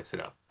ever to lace it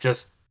up.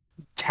 Just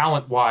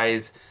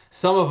talent-wise,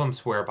 some of them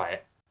swear by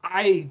it.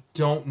 I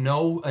don't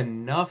know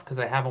enough because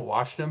I haven't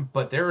watched him,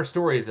 but there are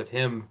stories of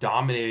him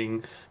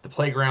dominating the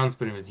playgrounds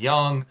when he was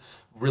young,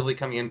 really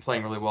coming in,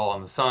 playing really well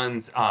on the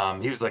Suns.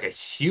 He was like a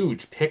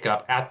huge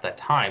pickup at the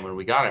time when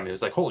we got him. It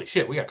was like, holy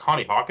shit, we got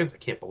Connie Hawkins. I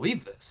can't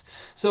believe this.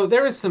 So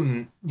there is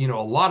some, a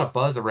lot of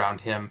buzz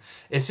around him.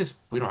 It's just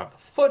we don't have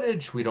the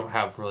footage. We don't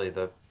have really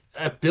the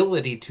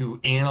ability to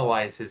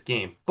analyze his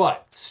game,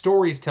 but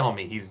stories tell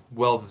me he's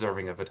well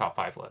deserving of a top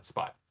 5 list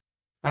spot.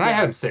 And I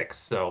had him 6,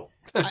 so.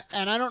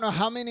 And I don't know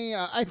how many.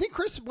 I think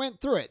Chris went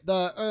through it.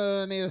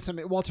 Maybe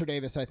somebody, Walter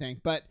Davis, I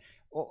think, but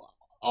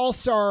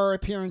all-star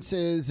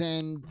appearances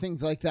and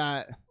things like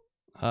that.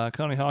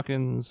 Connie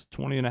Hawkins,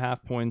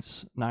 20.5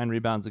 points, 9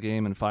 rebounds a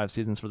game in 5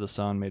 seasons for the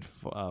Sun, made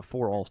 4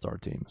 all-star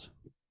teams.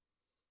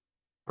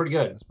 Pretty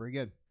good. That's pretty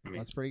good.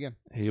 That's pretty good.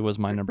 He was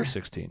my number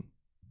 16.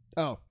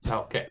 Oh.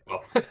 Okay.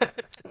 Well.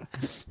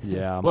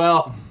 Yeah.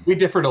 Well, we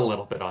differed a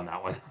little bit on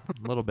that one.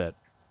 A little bit.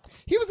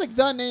 He was like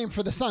the name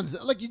for the Suns,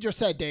 like you just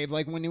said, Dave.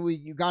 Like when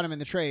you got him in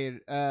the trade,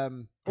 or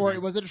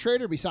was it a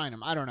trade or we signed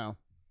him? I don't know.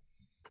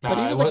 But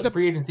he was like the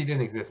free agency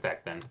didn't exist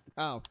back then.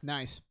 Oh,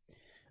 nice.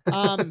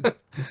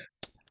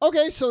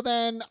 Okay, so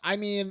then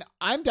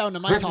I'm down to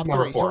my top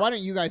 3. So why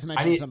don't you guys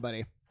mention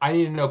somebody? I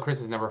need to know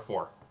Chris's number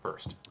 4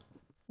 first.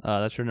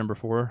 That's your number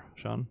 4,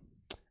 Shaun?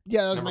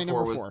 Yeah, that was my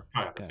number 4.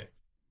 Okay.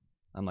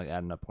 I'm like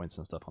adding up points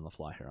and stuff on the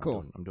fly here.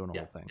 Cool. I'm doing a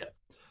whole thing.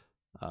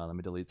 Yeah. Let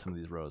me delete some of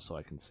these rows so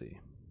I can see.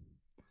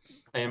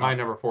 And my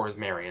number 4 is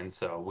Marion,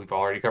 so we've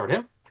already covered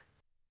him.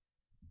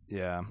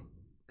 Yeah.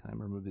 Can I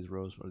remove these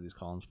rows or these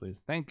columns, please?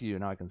 Thank you.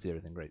 Now I can see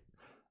everything. Great.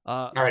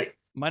 All right.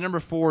 My number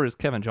 4 is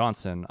Kevin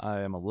Johnson.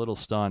 I am a little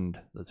stunned.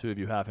 The two of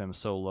you have him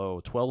so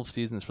low. 12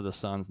 seasons for the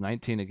Suns,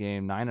 19 a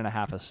game,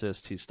 9.5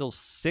 assists. He's still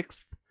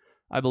 6th,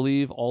 I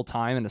believe, all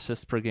time in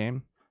assists per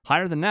game.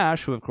 Higher than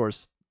Nash, who, of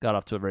course, got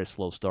off to a very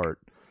slow start.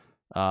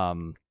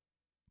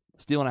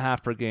 Steal and a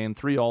half per game,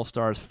 3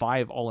 All-Stars,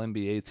 5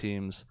 All-NBA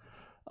teams.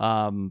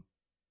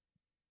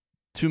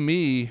 To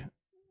me,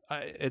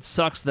 it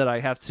sucks that I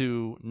have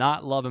to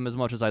not love him as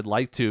much as I'd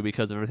like to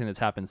because of everything that's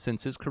happened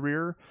since his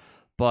career.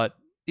 But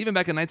even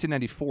back in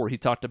 1994, he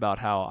talked about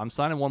how I'm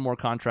signing one more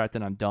contract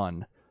and I'm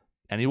done.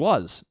 And he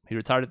was. He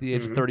retired at the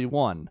age of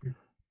 31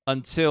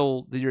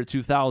 until the year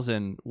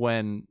 2000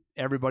 when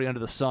everybody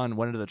under the sun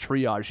went into the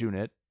triage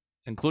unit,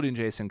 including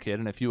Jason Kidd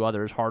and a few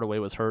others. Hardaway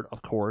was hurt,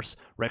 of course.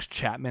 Rex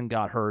Chapman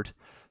got hurt.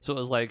 So it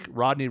was like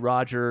Rodney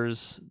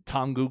Rogers,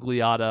 Tom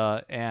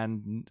Gugliotta,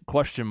 and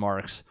question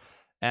marks.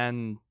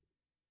 And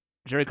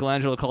Jerry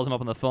Colangelo calls him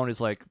up on the phone.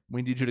 He's like,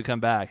 we need you to come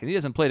back. And he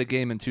hasn't played a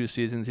game in 2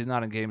 seasons. He's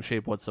not in game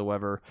shape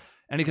whatsoever.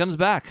 And he comes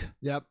back.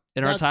 Yep.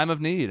 In our time of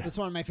need. That's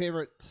one of my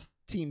favorite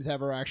teams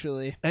ever,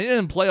 actually. And he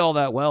didn't play all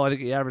that well. I think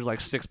he averaged like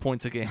 6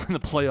 points a game in the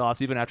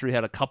playoffs, even after he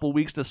had a couple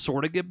weeks to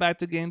sort of get back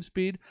to game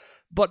speed.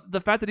 But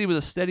the fact that he was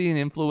a steadying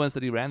influence,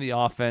 that he ran the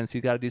offense, he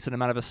got a decent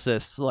amount of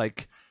assists,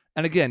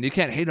 and again, you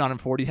can't hate on him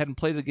for it. He hadn't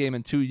played a game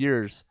in 2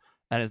 years.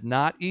 And it's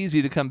not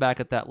easy to come back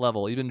at that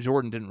level. Even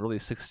Jordan didn't really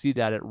succeed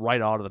at it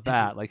right out of the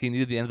bat. Like, he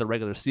needed the end of the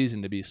regular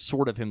season to be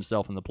sort of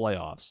himself in the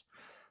playoffs.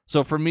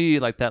 So for me,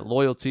 like, that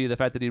loyalty, the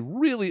fact that he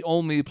really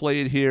only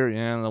played here,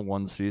 the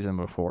one season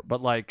before,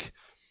 but like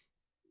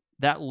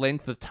that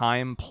length of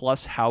time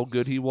plus how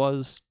good he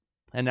was,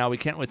 and now we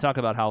can't really talk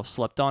about how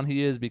slept on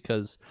he is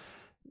because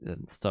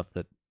stuff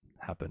that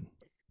happened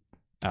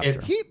after.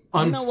 It's You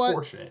know what?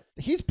 unfortunate.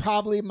 He's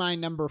probably my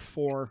number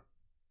 4.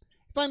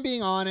 If I'm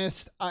being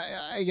honest,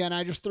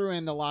 I just threw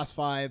in the last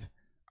 5.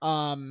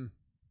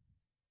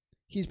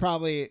 He's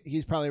probably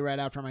right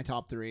after my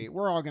top 3.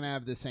 We're all gonna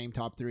have the same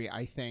top 3,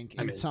 I think,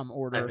 in some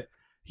order.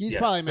 He's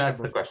probably my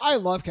number 4. I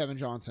love Kevin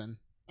Johnson.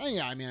 And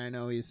yeah, I mean, I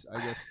know he's, I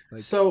guess,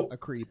 like a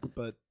creep,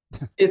 but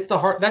that's the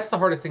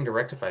hardest thing to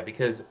rectify,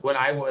 because when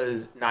I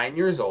was 9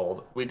 years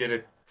old, we did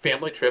a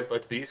family trip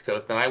to the East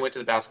Coast, and I went to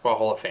the Basketball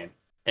Hall of Fame.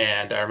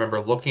 And I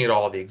remember looking at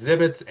all the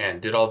exhibits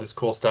and did all this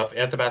cool stuff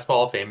at the Basketball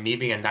Hall of Fame, me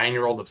being a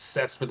 9-year-old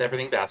obsessed with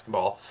everything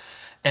basketball.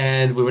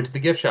 And we went to the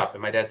gift shop,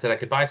 and my dad said I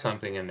could buy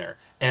something in there.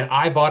 And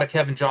I bought a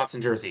Kevin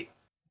Johnson jersey.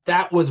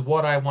 That was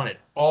what I wanted.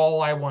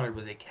 All I wanted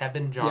was a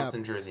Kevin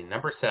Johnson jersey,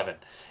 number 7.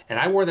 And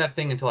I wore that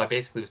thing until I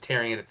basically was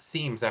tearing it at the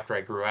seams after I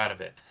grew out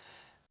of it.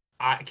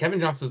 Kevin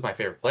Johnson was my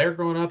favorite player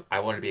growing up. I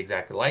wanted to be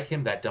exactly like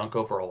him. That dunk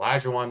over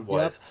Olajuwon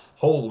was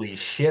holy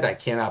shit. I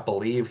cannot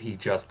believe he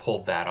just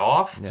pulled that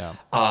off.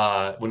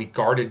 Yeah. When he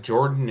guarded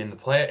Jordan in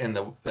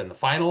the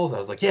finals, I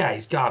was like, yeah,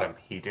 he's got him.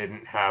 He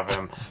didn't have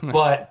him,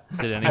 but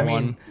did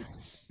anyone?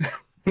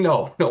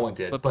 No one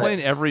did. But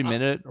playing every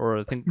minute, or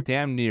I think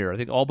damn near, I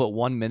think all but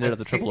 1 minute of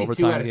the triple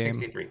overtime game.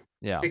 63.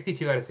 Yeah.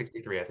 62 out of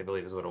 63, I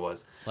believe is what it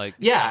was. Like,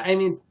 yeah, I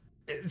mean,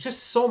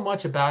 just so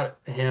much about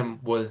him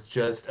was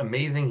just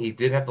amazing. He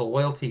did have the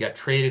loyalty. He got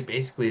traded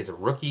basically as a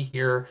rookie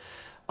here.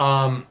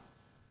 The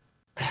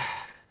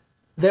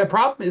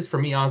problem is, for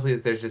me, honestly,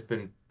 is there's just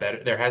been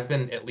better. There has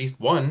been at least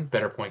one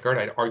better point guard.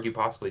 I'd argue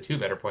possibly 2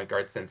 better point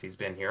guards since he's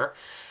been here.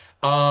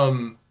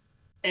 And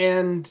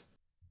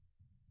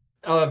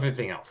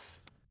everything else.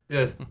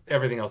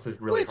 Everything else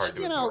is really hard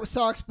to absorb.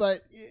 Sucks,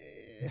 but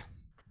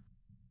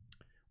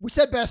we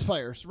said best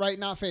players, right?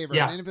 Not favorite.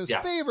 Yeah, and if it was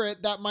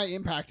favorite, that might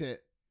impact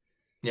it.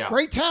 Yeah.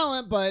 Great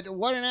talent, but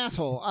what an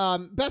asshole.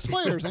 Best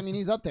players, I mean,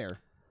 he's up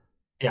there.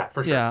 Yeah,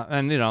 for sure. Yeah,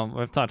 and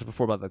I've talked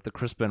before about like the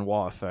Chris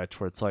Benoit effect,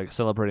 where it's like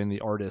celebrating the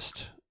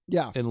artist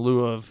in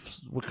lieu of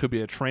what could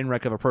be a train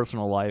wreck of a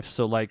personal life.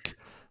 So like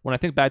when I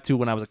think back to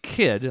when I was a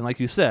kid, and like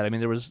you said, I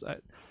mean, there was,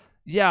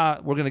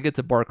 we're gonna get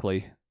to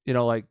Barkley.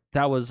 Like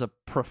that was a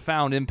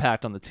profound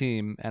impact on the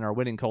team and our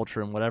winning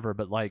culture and whatever.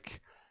 But like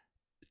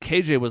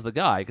KJ was the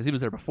guy because he was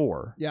there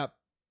before. Yep.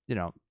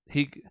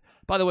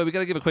 By the way, we got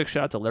to give a quick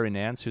shout out to Larry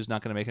Nance, who's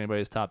not going to make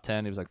anybody's top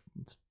 10. He was like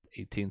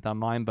 18th on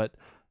mine, but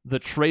the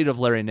trade of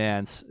Larry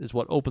Nance is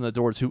what opened the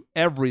door to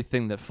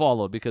everything that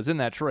followed, because in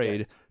that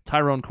trade,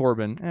 Tyrone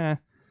Corbin,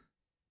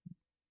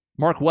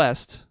 Mark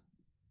West,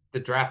 the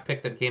draft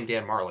pick that became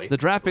Dan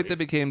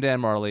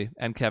Marley.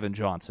 And Kevin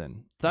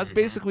Johnson. So that's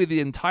basically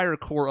the entire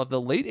core of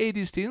the late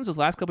 80s teams, those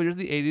last couple of years of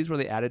the 80s, where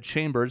they added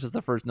Chambers as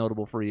the first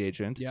notable free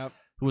agent,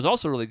 who was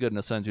also really good in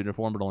a Suns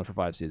uniform, but only for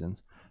 5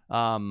 seasons.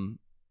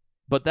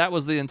 But that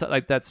was the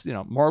entire, that's,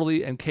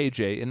 Marley and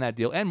KJ in that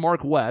deal, and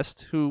Mark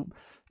West, who,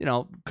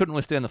 couldn't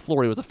really stay on the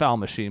floor. He was a foul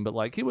machine, but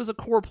like he was a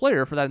core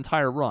player for that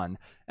entire run.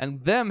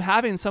 And them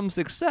having some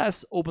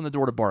success opened the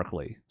door to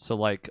Barkley. So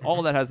like all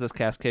of that has this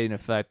cascading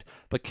effect,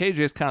 but KJ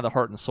is kind of the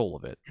heart and soul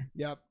of it.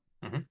 Yep.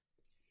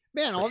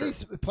 Man, all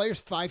these players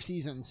 5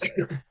 seasons.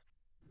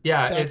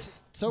 Yeah,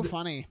 it's so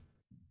funny.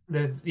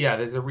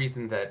 There's a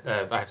reason that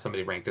I have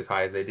somebody ranked as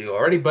high as they do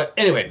already. But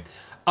anyway,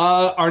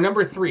 our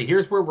number 3.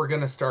 Here's where we're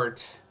gonna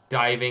start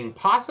diving,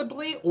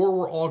 possibly, or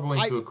we're all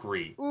going to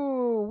agree.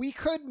 Ooh, we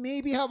could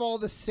maybe have all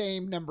the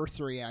same number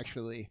 3,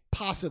 actually.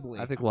 Possibly.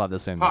 I think we'll have the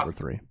same number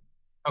 3.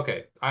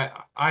 Okay, I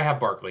have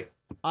Barkley.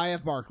 I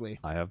have Barkley.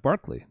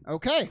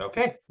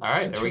 Okay. All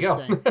right, there we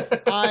go.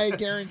 I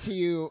guarantee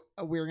you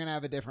we're going to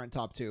have a different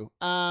top 2.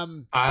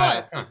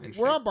 But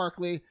we're on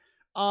Barkley.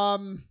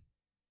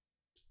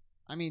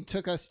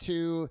 Took us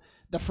to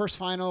the first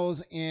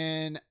finals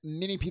in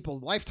many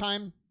people's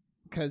lifetime,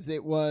 because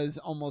it was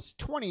almost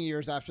 20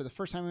 years after the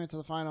first time we went to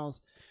the finals.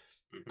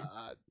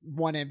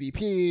 Won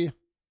MVP.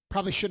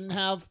 Probably shouldn't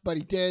have, but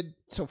he did,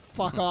 so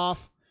fuck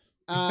off.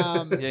 He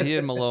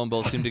and Malone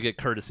both seem to get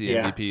courtesy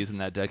MVPs in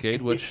that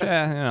decade, which,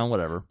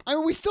 whatever. I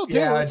mean, we still do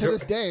to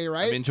this day,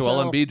 right? I mean,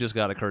 Joel Embiid just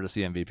got a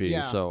courtesy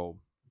MVP, so.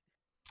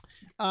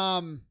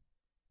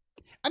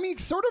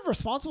 Sort of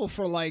responsible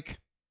for, like,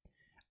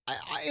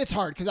 it's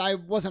hard, because I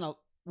wasn't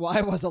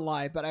I was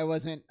alive, but I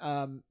wasn't,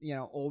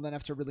 old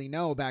enough to really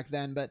know back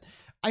then. But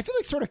I feel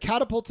like sort of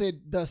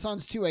catapulted the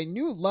Suns to a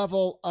new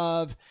level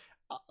of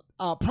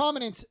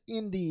prominence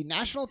in the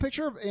national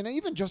picture, and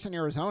even just in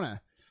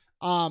Arizona.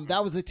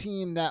 That was a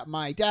team that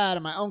my dad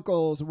and my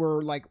uncles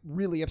were like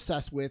really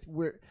obsessed with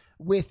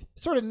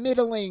sort of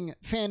middling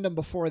fandom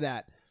before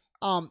that.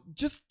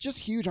 Just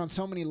huge on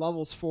so many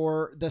levels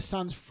for the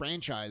Suns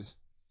franchise.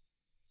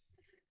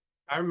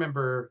 I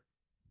remember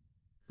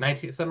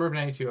summer of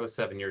 '92. I was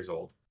 7 years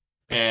old,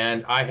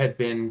 And I had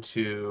been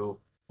to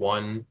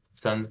one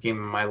Suns game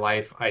in my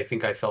life. I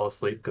think I fell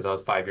asleep because I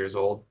was 5 years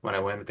old when I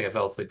went. I think I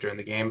fell asleep during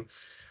the game.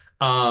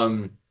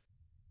 Um,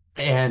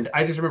 and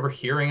I just remember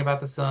hearing about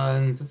the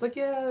Suns. It's like,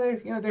 yeah,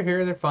 they're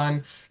here, they're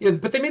fun.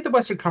 But they made the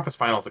Western Conference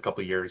Finals a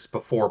couple years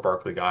before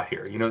Barkley got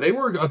here. They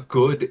were a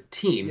good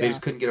team. They Yeah.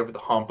 just couldn't get over the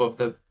hump of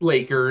the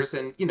Lakers,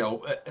 and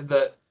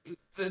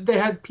they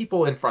had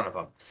people in front of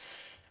them.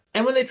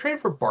 And when they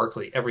traded for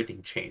Barkley,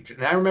 everything changed.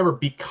 And I remember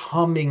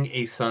becoming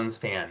a Suns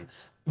fan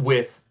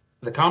with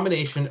the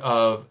combination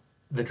of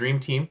the Dream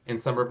Team in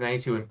summer of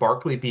 '92 and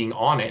Barkley being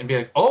on it and being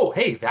like, oh,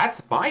 hey,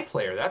 that's my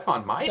player. That's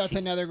on my That's team.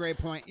 another great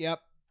point.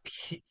 Yep.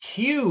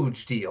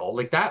 Huge deal.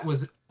 Like that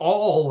was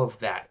all of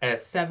that at a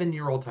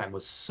 7-year-old time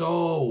was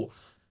so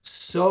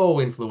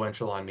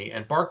influential on me.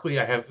 And Barkley,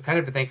 I have kind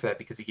of to thank for that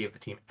because he gave the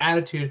team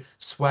attitude,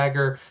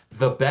 swagger,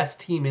 the best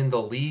team in the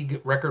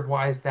league record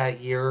wise that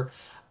year.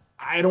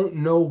 I don't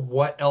know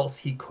what else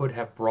he could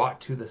have brought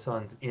to the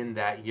Suns in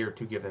that year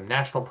to give them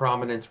national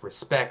prominence,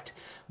 respect.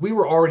 We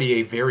were already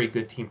a very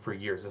good team for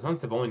years. The Suns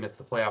have only missed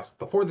the playoffs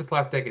before this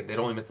last decade. They'd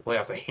only missed the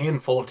playoffs a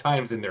handful of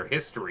times in their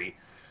history.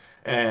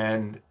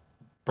 And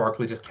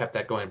Barkley just kept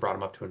that going and brought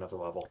him up to another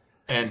level.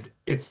 And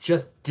it's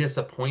just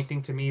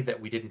disappointing to me that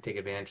we didn't take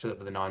advantage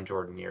of the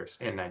non-Jordan years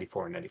in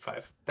 '94 and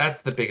 '95.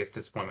 That's the biggest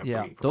disappointment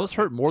for me. Those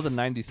hurt more than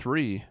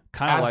 '93.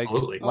 Kind of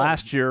like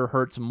last year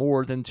hurts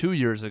more than 2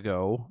 years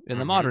ago in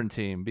the modern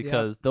team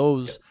because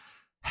those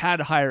had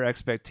higher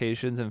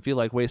expectations and feel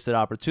like wasted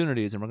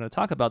opportunities. And we're going to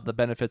talk about the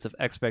benefits of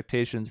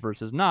expectations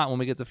versus not when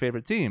we get to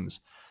favorite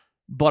teams.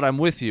 But I'm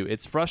with you.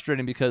 It's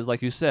frustrating because,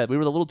 like you said, we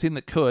were the little team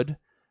that could.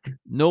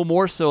 No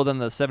more so than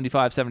the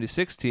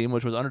 75-76 team,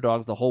 which was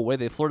underdogs the whole way.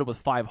 They flirted with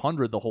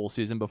 500 the whole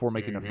season before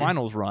making a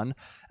finals run.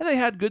 And they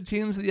had good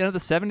teams at the end of the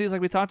 70s,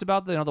 like we talked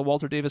about, the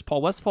Walter Davis,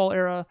 Paul Westphal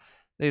era.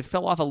 They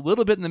fell off a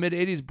little bit in the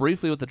mid-80s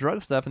briefly with the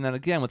drug stuff. And then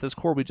again, with this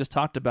core we just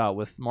talked about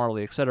with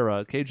Marley,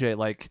 etc., KJ,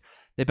 like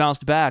they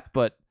bounced back.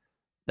 But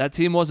that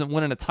team wasn't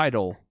winning a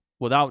title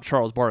without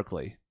Charles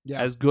Barkley.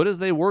 Yeah. As good as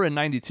they were in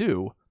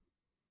 92,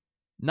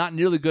 not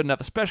nearly good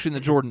enough, especially in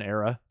the Jordan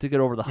era, to get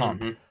over the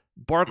hump.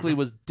 Barkley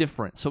was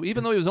different. So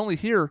even though he was only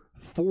here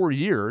 4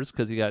 years,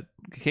 because he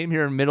came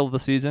here in the middle of the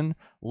season,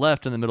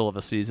 left in the middle of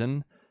a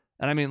season,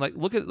 and I mean, like,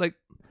 look at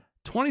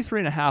 23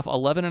 and a half,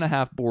 11 and a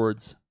half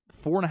boards,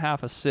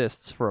 4.5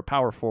 assists for a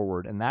power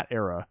forward in that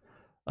era,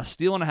 a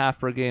steal and a half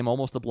per game,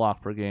 almost a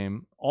block per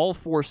game, all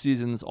 4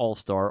 seasons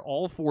All-Star,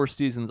 all 4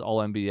 seasons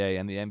All-NBA,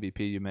 and the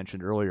MVP you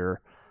mentioned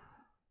earlier.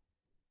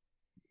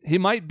 He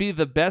might be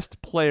the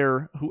best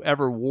player who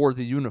ever wore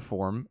the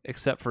uniform,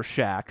 except for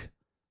Shaq,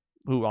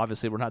 who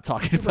obviously we're not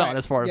talking about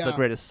as far as the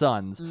greatest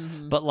Suns.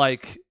 But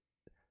like,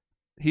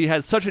 he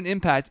has such an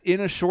impact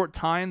in a short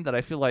time that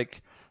I feel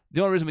like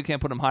the only reason we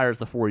can't put him higher is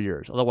the 4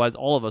 years. Otherwise,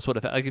 all of us would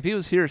have, like, if he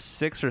was here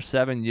 6 or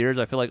 7 years,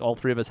 I feel like all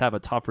 3 of us have a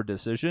tougher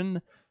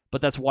decision.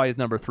 But that's why he's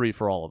number 3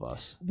 for all of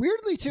us.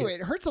 Weirdly, too,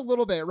 it hurts a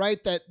little bit,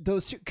 right? That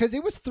those, because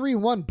it was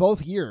 3-1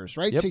 both years,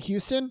 right? To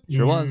Houston.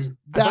 Sure was.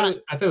 I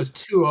thought it was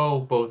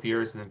 2-0 both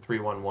years and then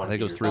 3-1 one. I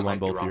think it was 3-1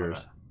 both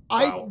years.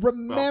 I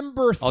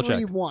remember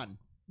 3-1.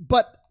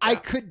 But I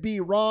could be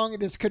wrong.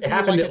 This could be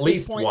like at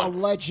this point a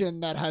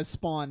legend that has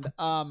spawned.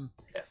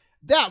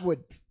 That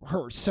would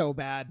hurt so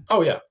bad.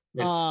 Oh yeah.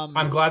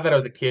 I'm glad that I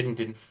was a kid and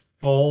didn't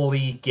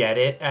fully get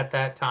it at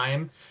that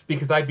time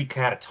because I'd be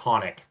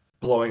catatonic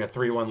blowing a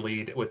 3-1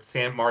 lead with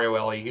Mario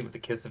Ellie with the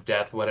kiss of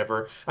death,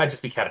 whatever. I'd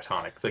just be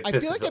catatonic. Like, I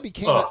feel like I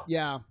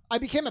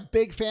became a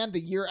big fan the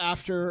year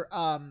after.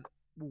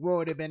 What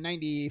would have been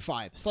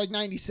 95? So like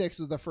 96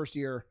 was the first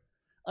year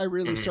I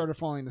really started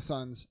following the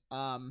Suns.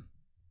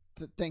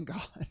 Thank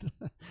God,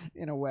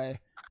 in a way,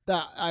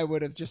 that I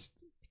would have just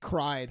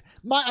cried.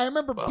 I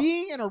remember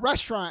being in a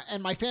restaurant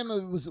and my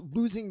family was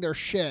losing their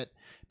shit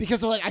because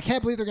they're like, I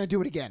can't believe they're going to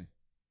do it again.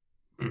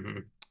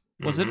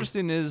 What's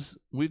interesting is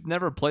we've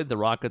never played the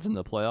Rockets in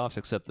the playoffs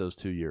except those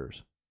 2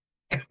 years.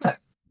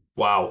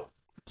 Wow.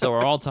 So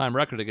our all-time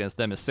record against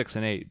them is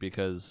 6-8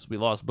 because we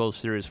lost both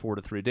series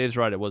 4-3. Dave's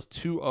right. It was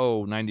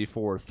 2-0,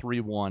 94,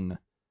 3-1,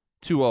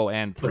 2-0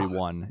 and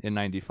 3-1 in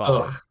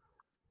 95.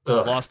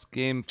 Lost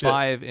game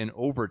 5 in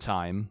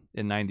overtime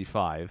in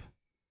 95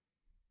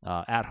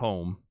 at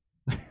home.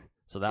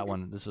 So that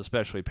one is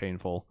especially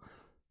painful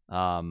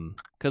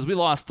because we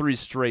lost 3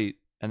 straight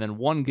and then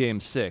won game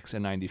 6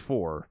 in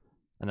 94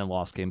 and then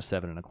lost game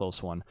 7 in a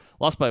close one.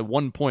 Lost by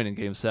 1 point in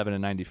game 7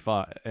 in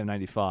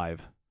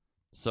 95.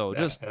 So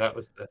that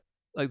was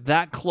like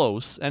that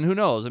close. And who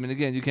knows? I mean,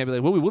 again, you can't be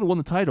like, well, we would have won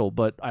the title,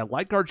 but I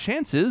like our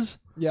chances.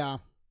 Yeah.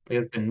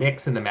 Is the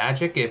Knicks and the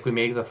Magic if we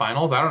make the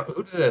finals? I don't know.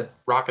 Who did the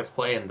Rockets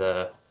play in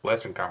the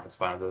Western Conference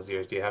Finals those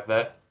years? Do you have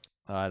that?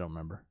 I don't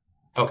remember.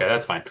 Okay,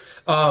 that's fine.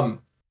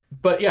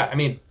 But yeah, I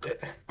mean,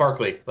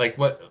 Barkley, like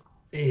what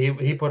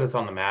he put us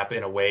on the map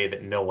in a way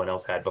that no one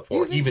else had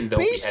before, even though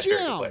we had very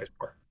good players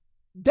before.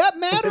 That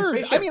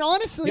mattered. I mean,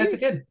 honestly. Yes, it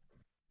did.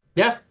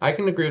 Yeah, I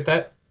can agree with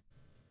that.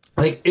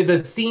 Like the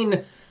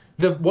scene,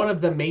 one of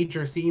the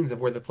major scenes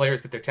of where the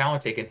players get their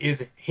talent taken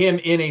is him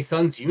in a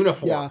Suns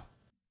uniform. Yeah.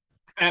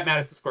 At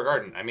Madison Square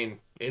Garden. I mean,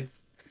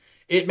 it's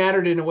it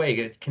mattered in a way.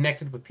 It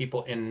connected with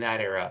people in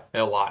that era in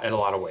a lot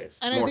of ways.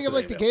 And I think of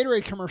like the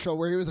Gatorade commercial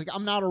where he was like,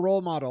 "I'm not a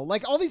role model."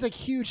 Like all these like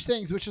huge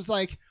things, which is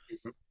like,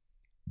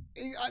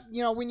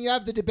 when you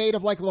have the debate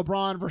of like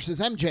LeBron versus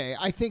MJ,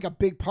 I think a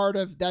big part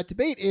of that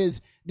debate is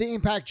the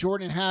impact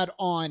Jordan had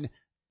on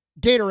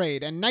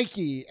Gatorade and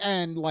Nike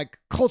and like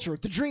culture,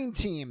 the dream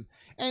team.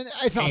 And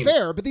it's not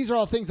fair, but these are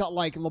all things that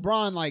like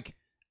LeBron, like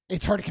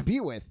it's hard to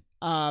compete with.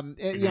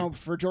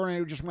 For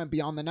Jordan, it just went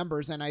beyond the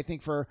numbers. And I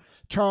think for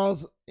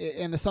Charles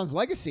and the Suns'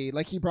 legacy,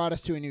 like he brought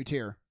us to a new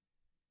tier.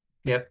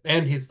 Yep,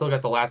 and he's still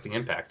got the lasting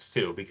impact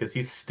too, because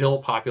he's still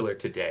popular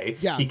today.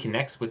 Yeah. He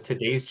connects with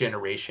today's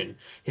generation.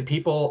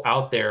 People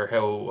out there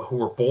who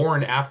were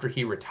born after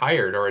he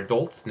retired are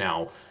adults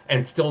now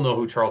and still know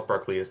who Charles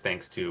Barkley is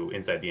thanks to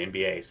Inside the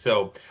NBA.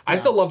 So I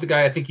still love the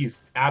guy. I think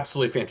he's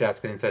absolutely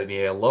fantastic Inside the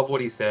NBA. I love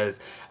what he says.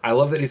 I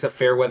love that he's a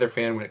fair weather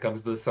fan when it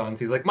comes to the Suns.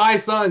 He's like, my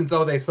Suns,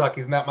 oh, they suck.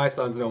 He's not my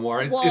Suns no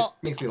more. It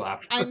makes me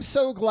laugh. I'm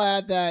so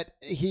glad that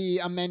he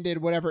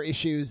amended whatever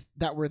issues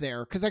that were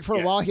there. Because like for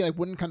a while, he like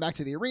wouldn't come back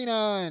to the arena.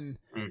 And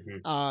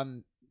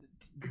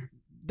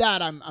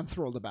that I'm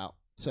thrilled about.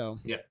 So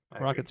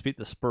Rockets beat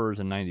the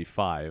Spurs in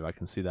 '95. I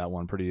can see that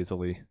one pretty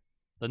easily.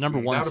 The number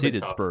one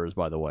seeded Spurs,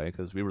 by the way,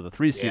 because we were the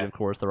 3 seed. Of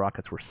course, the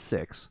Rockets were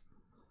 6.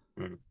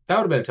 That would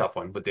have been a tough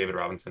one with David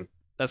Robinson.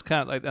 That's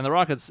kind of like, and the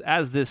Rockets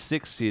as this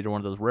 6th seed are one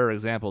of those rare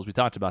examples. We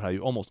talked about how you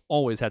almost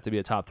always have to be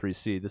a top 3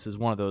 seed. This is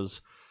one of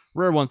those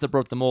rare ones that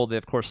broke the mold. They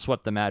of course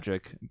swept the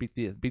Magic, beat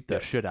the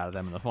shit out of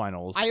them in the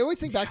finals. I always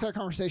think back to that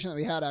conversation that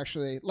we had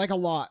actually, like a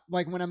lot.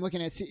 Like when I'm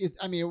looking at,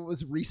 I mean, it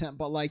was recent,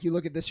 but like you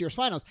look at this year's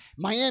finals,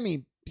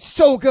 Miami,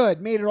 so good,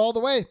 made it all the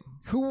way.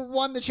 Who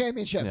won the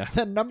championship? Yeah.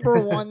 The number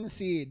 1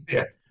 seed.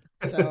 Yeah.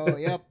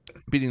 So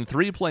beating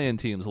 3 play-in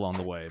teams along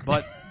the way,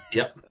 but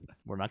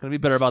we're not going to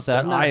be bitter about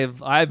that.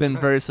 I've been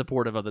very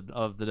supportive of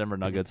the Denver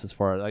Nuggets as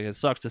far as like it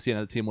sucks to see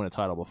another team win a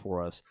title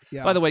before us.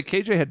 Yeah. By the way,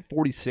 KJ had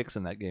 46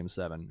 in that game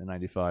 7 in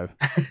 '95.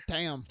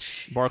 Damn.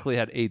 Barkley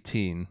had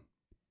 18.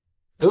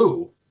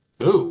 Ooh.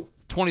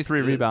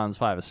 23 rebounds,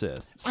 5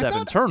 assists,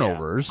 7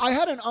 turnovers. I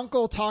had an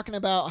uncle talking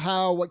about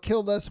how what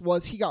killed us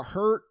was he got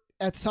hurt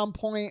at some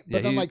point,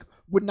 but then like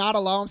would not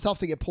allow himself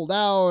to get pulled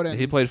out. And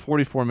he played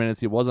 44 minutes.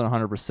 He wasn't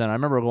 100%. I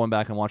remember going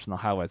back and watching the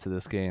highlights of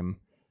this game.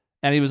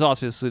 And he was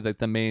obviously like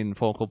the main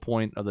focal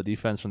point of the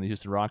defense from the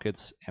Houston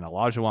Rockets, and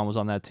Olajuwon was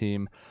on that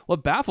team.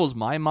 What baffles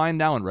my mind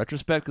now in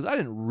retrospect, because I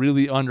didn't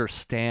really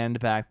understand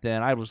back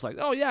then, I was like,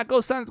 oh yeah, go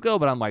Suns, go,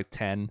 but I'm like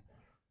 10,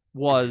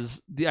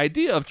 was the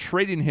idea of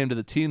trading him to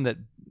the team that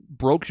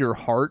broke your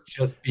heart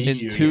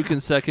in 2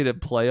 consecutive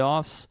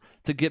playoffs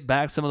to get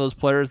back some of those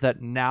players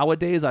that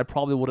nowadays I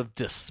probably would have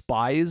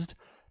despised.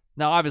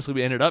 Now, obviously,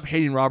 we ended up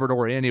hating Robert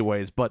Horry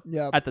anyways, but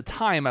at the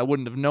time, I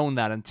wouldn't have known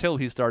that until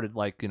he started,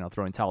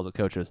 throwing towels at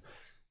coaches.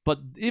 But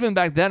even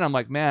back then, I'm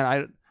like,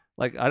 man,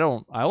 I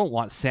don't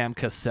want Sam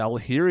Cassell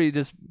here. He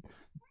just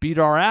beat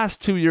our ass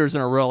 2 years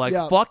in a row. Like,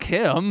 fuck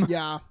him.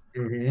 Yeah.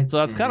 So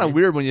that's kind of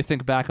weird when you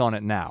think back on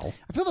it now.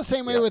 I feel the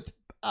same way with,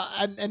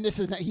 and this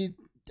is not,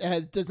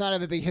 does not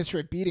have a big history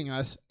of beating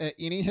us,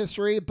 any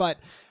history, but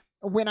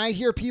when I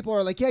hear people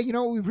are like, yeah,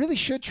 we really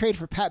should trade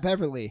for Pat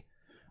Beverly.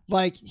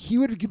 Like, he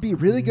would be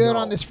really good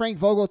on this Frank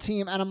Vogel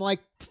team. And I'm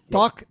like,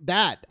 fuck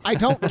that. I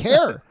don't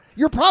care.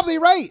 You're probably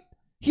right.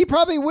 He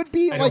probably would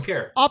be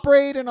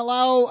operate and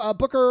allow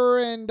Booker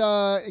and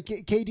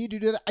KD to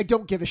do that. I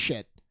don't give a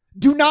shit.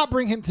 Do not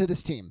bring him to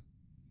this team.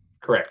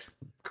 Correct.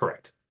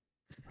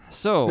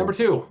 So number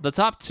 2, the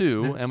top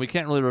 2, and we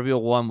can't really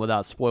reveal one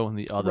without spoiling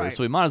the other. Right.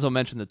 So we might as well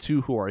mention the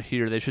 2 who are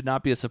here. They should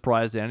not be a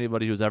surprise to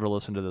anybody who's ever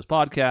listened to this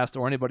podcast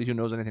or anybody who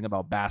knows anything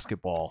about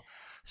basketball.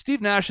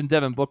 Steve Nash and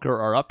Devin Booker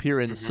are up here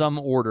in some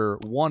order,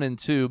 1 and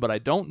 2, but I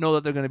don't know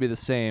that they're going to be the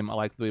same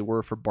like they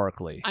were for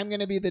Barkley. I'm going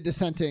to be the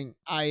dissenting.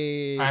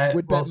 I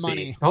would bet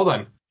money. Hold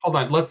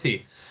on. Let's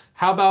see.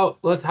 How about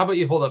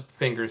you hold up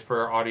fingers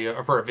for audio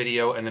or for a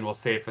video, and then we'll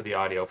save for the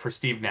audio for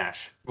Steve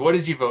Nash. What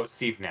did you vote,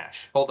 Steve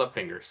Nash? Hold up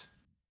fingers.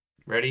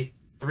 Ready?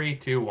 3,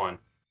 2, 1.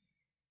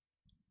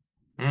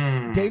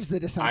 Dave's the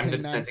dissenting. I'm the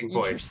dissenting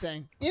voice.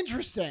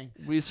 Interesting.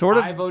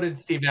 I voted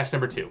Steve Nash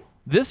number 2.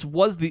 This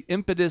was the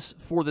impetus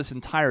for this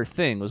entire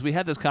thing. Was we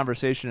had this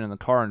conversation in the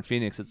car in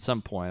Phoenix at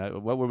some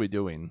point. What were we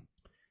doing?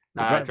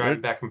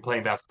 Driving back from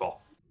playing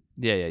basketball.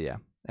 Yeah.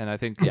 And I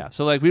think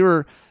So like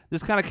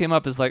this kind of came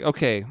up as like,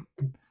 okay,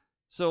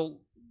 so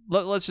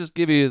let's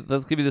give you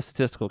the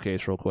statistical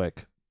case real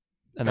quick,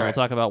 and then we'll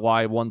talk about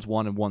why one's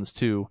 1 and one's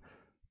 2.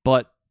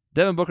 But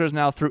Devin Booker is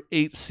now through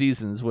 8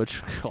 seasons,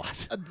 which, God.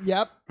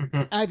 Yep.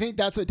 I think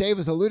that's what Dave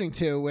was alluding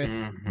to with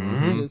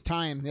his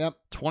time. Yep.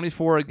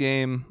 24 a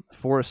game,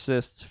 4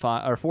 assists,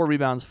 4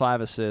 rebounds,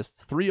 5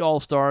 assists. 3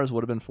 All-Stars,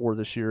 would have been 4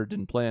 this year,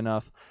 didn't play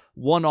enough.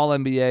 1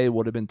 All-NBA,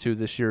 would have been 2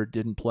 this year,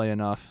 didn't play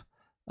enough.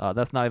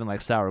 That's not even like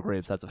sour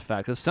grapes, that's a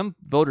fact. Because some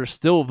voters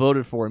still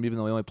voted for him, even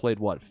though he only played,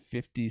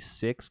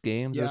 56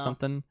 games or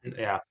something?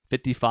 Yeah.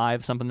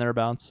 55, something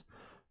thereabouts.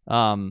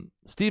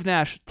 Steve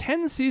Nash,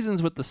 10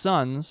 seasons with the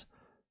Suns.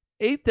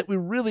 8 that we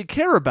really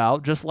care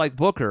about, just like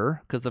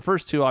Booker, because the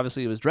first 2,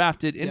 obviously, he was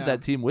drafted into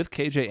that team with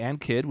KJ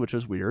and Kidd, which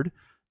was weird.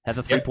 Had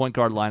the 3-point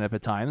guard lineup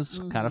at times.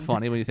 Kind of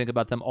funny when you think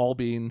about them all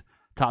being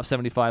top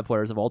 75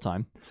 players of all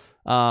time.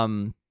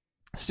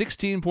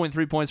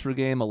 16.3 points per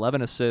game,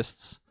 11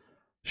 assists.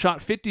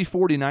 Shot 50,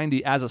 40,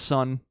 90 as a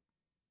Sun.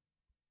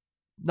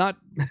 Not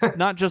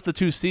just the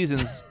 2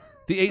 seasons.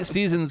 The 8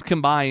 seasons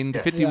combined,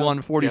 Yes.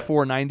 51,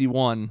 44,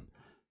 91.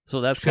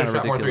 So that's kind of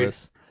Should've shot more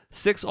ridiculous.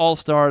 6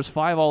 All-Stars,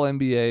 5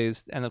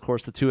 All-NBAs, and of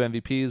course the 2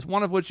 MVPs,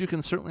 one of which you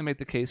can certainly make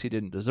the case he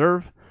didn't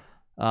deserve.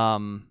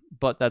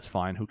 But that's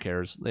fine. Who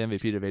cares? The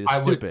MVP debate is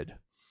stupid.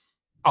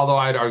 Although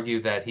I'd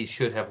argue that he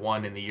should have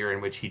won in the year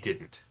in which he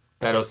didn't.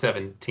 That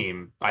 07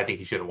 team, I think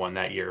he should have won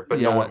that year, but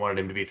no one wanted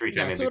him to be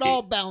 3-time MVP. So it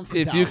all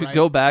balances out, if you could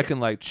go back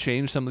and like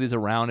change some of these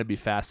around, it'd be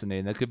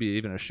fascinating. That could be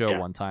even a show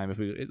one time if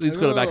we at least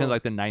go back in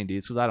like the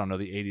 90s, because I don't know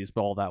the 80s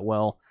all that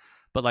well.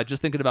 But like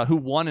just thinking about who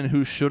won and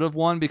who should have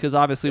won, because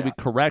obviously we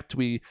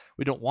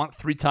don't want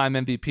 3-time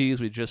MVPs.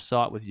 We just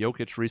saw it with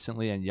Jokic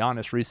recently and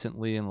Giannis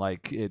recently, and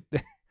like it.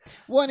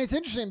 Well, and it's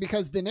interesting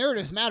because the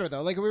narratives matter,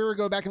 though. Like if we were to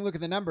go back and look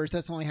at the numbers,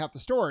 that's only half the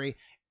story.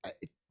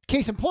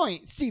 Case in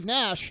point, Steve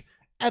Nash,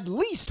 at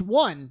least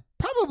one,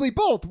 probably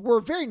both,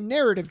 were very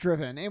narrative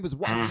driven. It was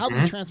how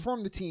we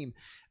transformed the team,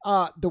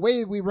 the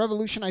way we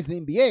revolutionized the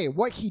NBA,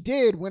 what he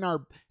did when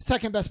our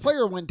second best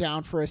player went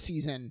down for a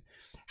season,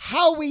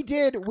 how we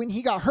did when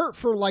he got hurt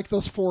for like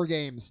those 4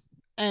 games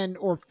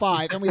or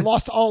 5, and we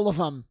lost all of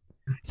them.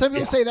 Some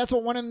people say that's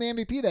what won him the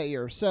MVP that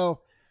year.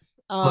 So,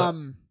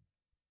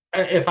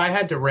 if I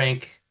had to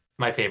rank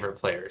my favorite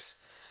players,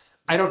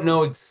 I don't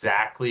know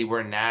exactly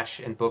where Nash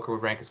and Booker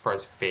would rank as far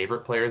as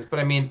favorite players, but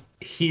I mean,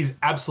 he's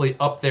absolutely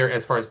up there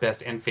as far as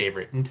best and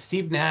favorite. And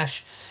Steve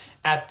Nash,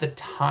 at the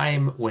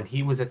time when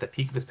he was at the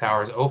peak of his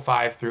powers,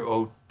 05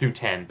 through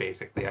 10,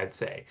 basically, I'd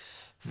say,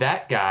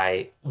 that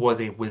guy was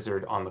a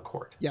wizard on the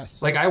court.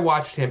 Yes. Like, I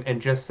watched him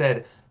and just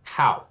said,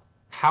 how?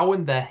 How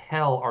in the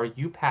hell are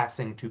you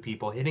passing to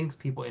people, hitting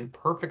people in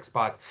perfect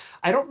spots?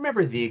 I don't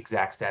remember the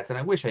exact stats, and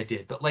I wish I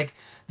did, but like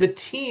the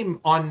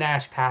team on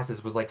Nash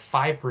passes was like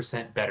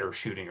 5% better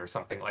shooting or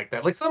something like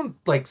that. Like some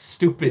like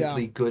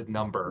stupidly good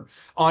number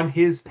on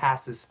his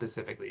passes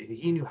specifically.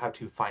 He knew how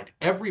to find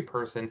every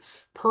person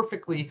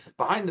perfectly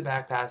behind the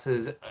back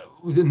passes,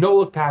 the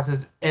no-look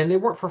passes, and they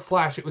weren't for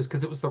flash. It was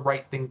because it was the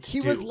right thing to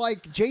do. He was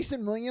like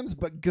Jason Williams,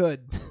 but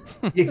good.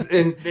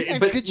 and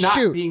but could not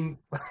shoot. Being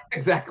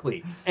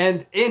exactly.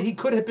 And he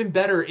could have been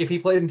better if he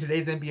played in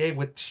today's NBA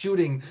with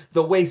shooting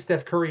the way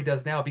Steph Curry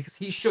does now, because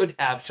he should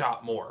have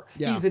shot more.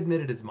 Yeah. He's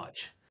admitted as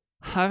much.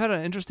 I've had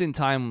an interesting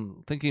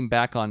time thinking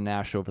back on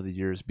Nash over the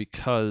years,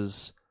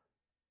 because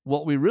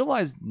what we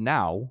realize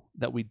now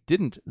that we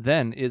didn't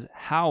then is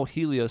how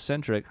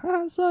heliocentric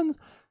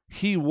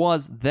he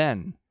was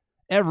then.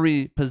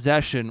 Every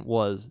possession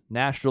was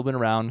Nash dribbling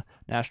around,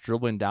 Nash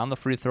dribbling down the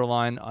free throw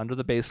line, under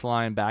the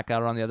baseline, back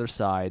out on the other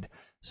side,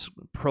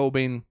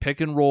 probing, pick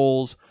and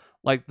rolls.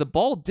 Like, the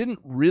ball didn't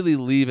really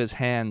leave his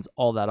hands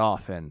all that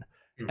often.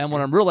 And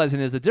what I'm realizing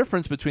is the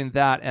difference between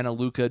that and a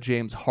Luka,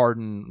 James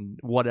Harden,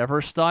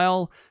 whatever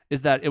style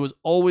is that it was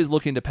always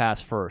looking to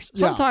pass first.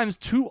 Sometimes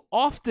too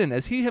often,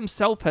 as he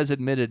himself has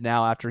admitted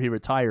now after he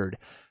retired.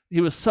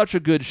 He was such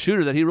a good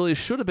shooter that he really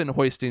should have been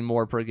hoisting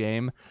more per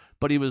game,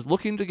 but he was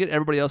looking to get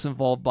everybody else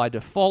involved by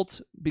default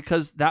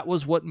because that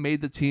was what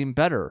made the team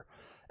better.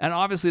 And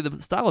obviously the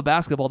style of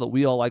basketball that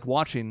we all like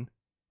watching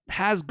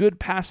has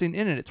good passing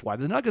in it. It's why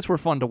the Nuggets were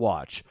fun to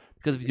watch,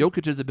 because of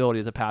Jokic's ability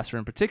as a passer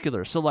in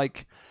particular. So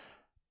like,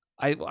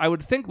 I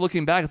would think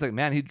looking back, it's like,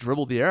 man, he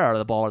dribbled the air out of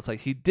the ball. It's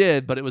like he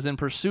did, but it was in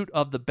pursuit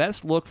of the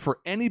best look for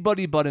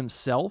anybody but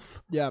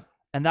himself. Yep.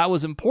 And that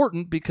was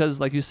important because,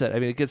 like you said, I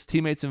mean, it gets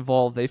teammates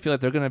involved. They feel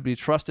like they're going to be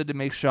trusted to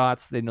make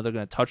shots. They know they're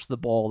going to touch the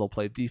ball. They'll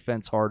play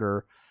defense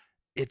harder.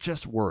 It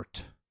just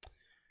worked.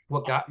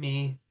 What got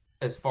me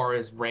as far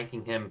as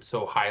ranking him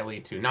so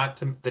highly not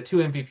to the 2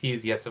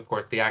 MVPs, yes, of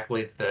course, the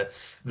accolades,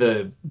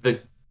 the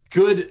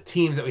good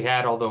teams that we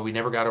had, although we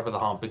never got over the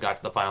hump and got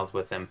to the finals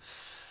with him,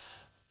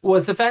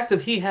 was the fact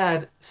that he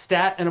had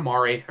Stat and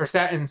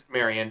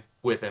Marion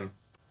with him,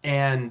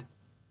 and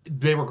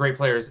they were great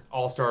players,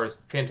 all-stars,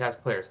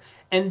 fantastic players.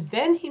 And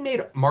then he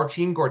made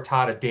Marcin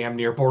Gortat a damn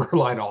near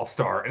borderline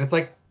all-star. And it's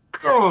like,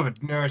 God,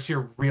 Nash,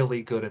 you're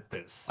really good at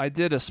this. I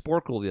did a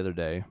Sporkle the other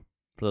day.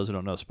 For those who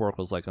don't know,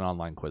 Sporkle is like an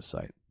online quiz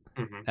site.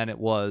 And it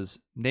was,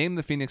 name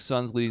the Phoenix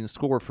Suns leading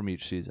scorer from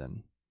each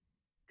season.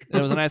 And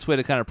it was a nice way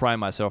to kind of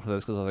prime myself for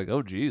this, because I was like,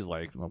 oh, geez,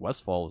 like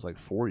Westfall was like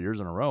 4 years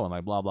in a row and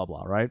like blah, blah,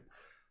 blah, right?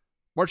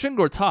 Marcin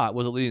Gortat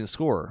was a leading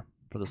scorer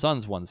for the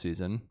Suns one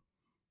season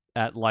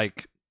at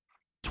like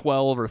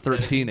 12 or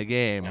 13 a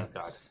game. Oh,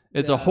 God.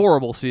 It's a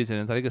horrible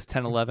season. I think it's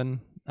 10-11.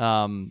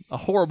 A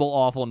horrible,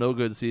 awful, no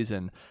good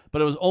season.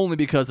 But it was only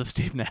because of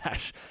Steve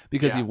Nash,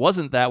 because he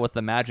wasn't that with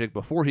the Magic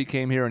before he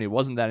came here, and he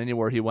wasn't that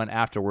anywhere he went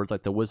afterwards,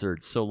 like the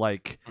Wizards. So,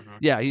 like,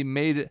 he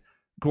made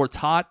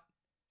Gortat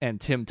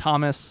and Tim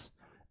Thomas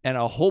and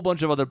a whole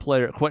bunch of other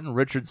players, Quentin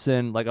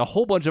Richardson, like a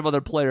whole bunch of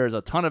other players, a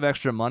ton of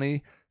extra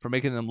money for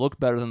making them look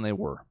better than they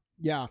were.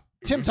 Yeah.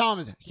 Tim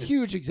Thomas,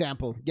 huge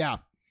example. Yeah.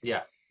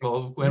 Yeah.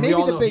 Well, maybe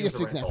the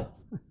biggest example.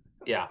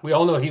 Yeah, we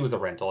all know he was a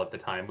rental at the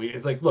time.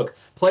 It's like, look,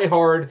 play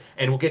hard,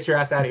 and we'll get your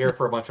ass out of here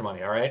for a bunch of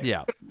money. All right?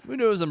 Yeah, we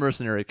knew it was a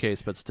mercenary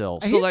case, but still.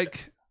 So He's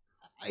like,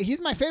 he's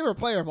my favorite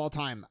player of all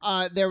time.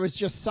 There was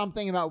just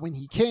something about when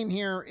he came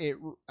here.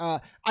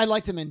 I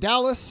liked him in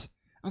Dallas.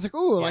 I was like,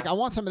 ooh, like I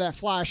want some of that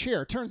flash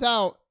here. Turns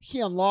out he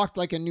unlocked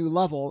like a new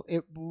level.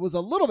 It was a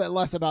little bit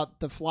less about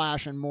the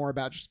flash and more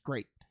about just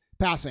great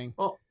passing.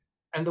 Well,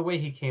 and the way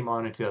he came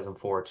on in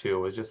 2004 too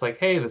was just like,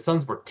 hey, the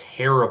Suns were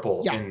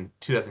terrible Yeah, in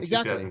 2002,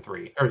 exactly.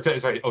 2003, or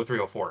sorry,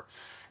 03, 04.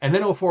 And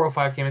then 04,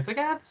 05 came. It's like,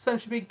 the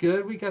Suns should be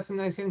good. We got some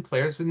nice young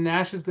players. But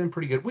Nash has been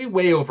pretty good. We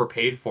way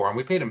overpaid for him.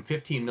 We paid him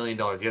 $15 million.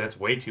 Yeah, that's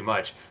way too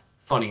much.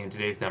 Funny in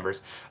today's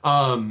numbers.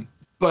 And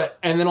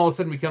then all of a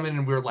sudden we come in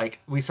and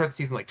we start the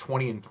season like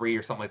 20-3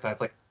 or something like that.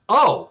 It's like,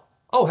 oh,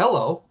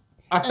 hello.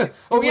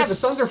 The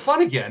Suns are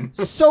fun again.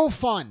 So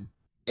fun.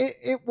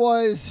 It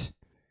was,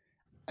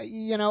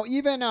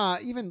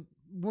 even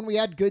when we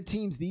had good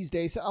teams these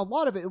days, a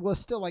lot of it was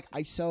still like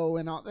ISO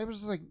and all. It was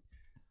just like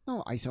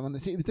no ISO on the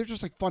team. They're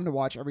just like fun to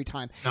watch every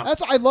time. No.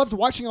 That's why I loved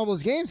watching all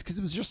those games because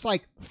it was just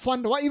like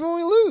fun to watch, even when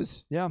we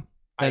lose. yeah.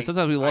 And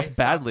sometimes we lost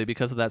badly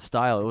because of that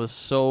style. It was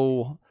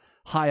so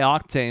high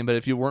octane, but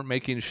if you weren't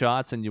making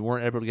shots and you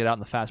weren't able to get out in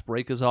the fast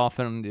break as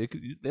often,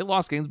 they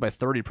lost games by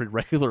 30 pretty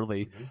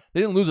regularly. Mm-hmm.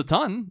 They didn't lose a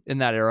ton in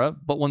that era,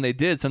 but when they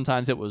did,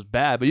 sometimes it was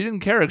bad. But you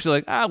didn't care because you're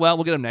like,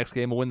 we'll get them next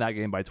game. We'll win that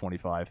game by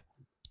 25.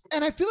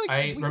 And I feel like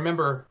I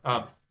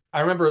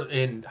remember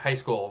in high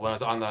school when I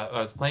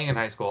was playing in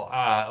high school,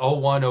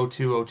 01,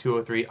 02,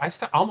 02, 03, I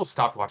almost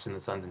stopped watching the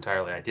Suns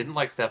entirely. I didn't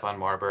like Stephon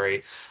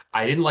Marbury.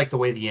 I didn't like the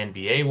way the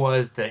NBA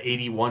was, the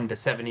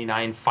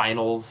 81-79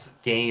 finals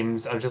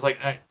games. I was just like,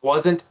 it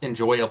wasn't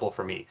enjoyable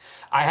for me.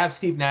 I have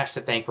Steve Nash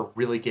to thank for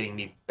really getting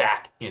me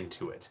back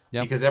into it.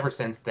 Yep. Because ever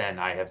since then,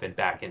 I have been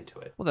back into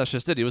it. Well, that's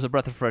just it. He was a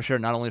breath of fresh air,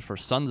 not only for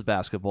Suns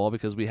basketball,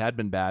 because we had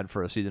been bad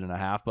for a season and a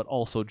half, but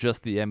also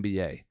just the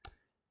NBA.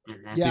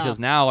 Mm-hmm. Yeah. Because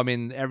now,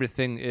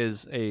 everything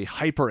is a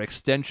hyper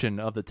extension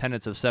of the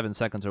tenets of 7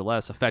 seconds or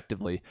less,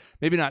 effectively.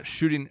 Maybe not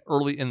shooting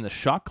early in the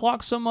shot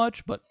clock so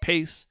much, but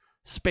pace,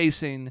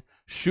 spacing,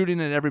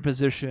 shooting at every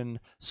position,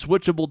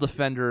 switchable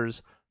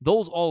defenders.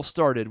 Those all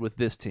started with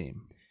this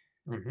team.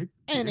 Mm-hmm.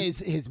 And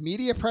his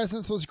media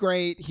presence was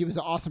great. He was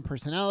an awesome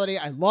personality.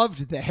 I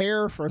loved the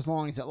hair for as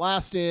long as it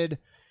lasted.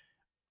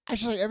 I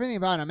just like everything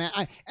about him, man.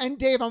 And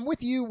Dave, I'm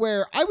with you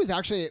where I was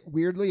actually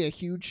weirdly a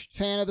huge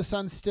fan of the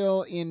Suns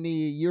still in the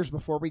years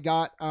before we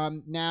got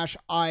Nash.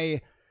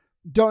 I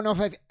don't know if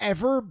I've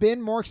ever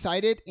been more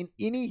excited in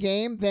any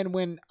game than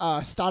when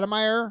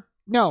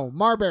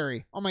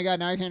Marbury. Oh my God,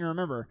 now I can't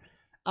remember.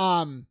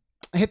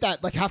 Hit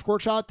that like half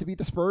court shot to beat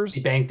the Spurs.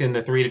 He banked in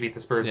the 3 to beat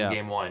the Spurs in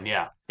game 1.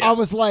 Yeah. I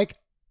was like,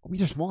 we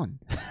just won.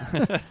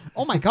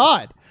 Oh my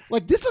God.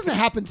 Like this doesn't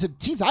happen to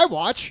teams I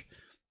watch.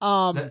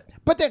 But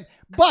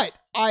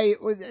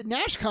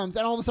Nash comes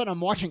and all of a sudden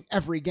I'm watching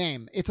every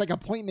game. It's like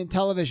appointment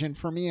television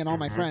for me and all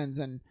my friends,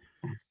 and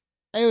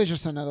it was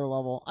just another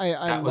level.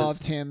 I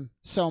loved him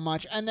so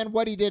much, and then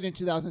what he did in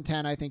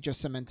 2010, I think,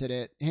 just cemented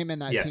it. Him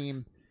and that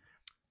team.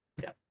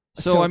 Yeah.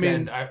 So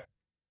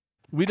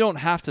we don't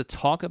have to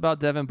talk about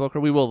Devin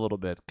Booker. We will a little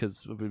bit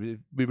because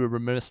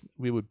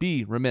we would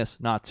be remiss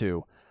not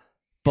to.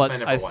 But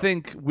I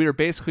think we're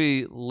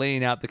basically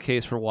laying out the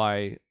case for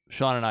why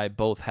Shaun and I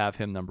both have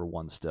him number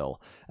 1 still.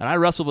 And I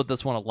wrestled with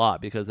this one a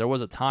lot because there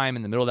was a time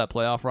in the middle of that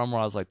playoff run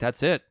where I was like,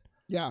 that's it.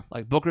 Yeah.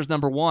 Like Booker's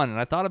number 1. And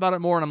I thought about it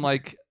more and I'm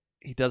like,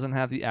 he doesn't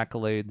have the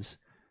accolades.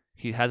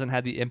 He hasn't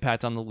had the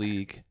impact on the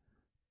league.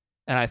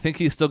 And I think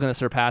he's still going to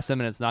surpass him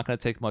and it's not going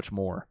to take much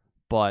more.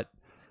 But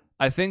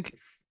I think,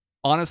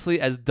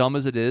 honestly, as dumb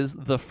as it is,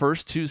 the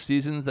first 2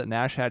 seasons that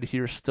Nash had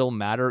here still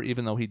matter,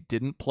 even though he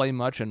didn't play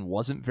much and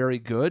wasn't very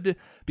good,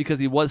 because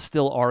he was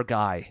still our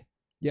guy.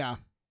 Yeah.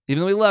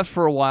 Even though he left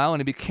for a while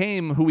and he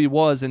became who he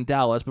was in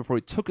Dallas before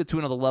he took it to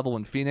another level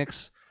in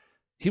Phoenix,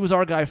 he was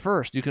our guy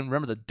first. You can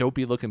remember the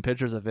dopey-looking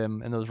pictures of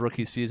him in those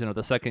rookie season or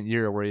the second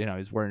year where,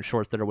 he's wearing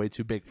shorts that are way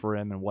too big for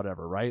him and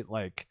whatever, right?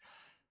 Like,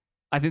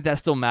 I think that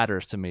still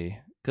matters to me.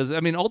 Because,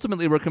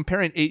 ultimately, we're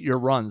comparing 8-year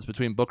runs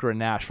between Booker and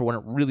Nash for when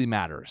it really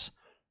matters.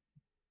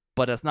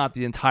 But that's not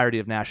the entirety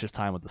of Nash's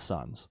time with the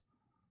Suns.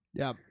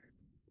 Yeah.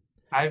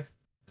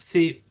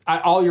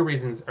 All your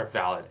reasons are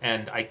valid,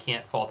 and I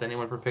can't fault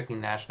anyone for picking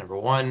Nash number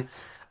 1.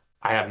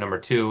 I have number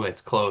 2.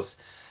 It's close.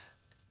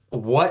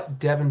 What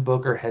Devin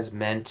Booker has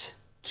meant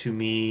to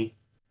me,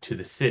 to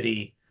the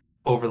city,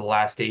 over the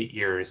last 8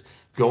 years,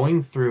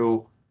 going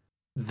through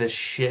the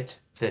shit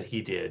that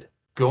he did,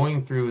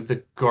 going through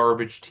the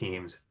garbage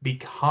teams,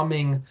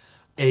 becoming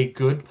a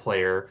good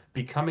player,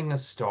 becoming a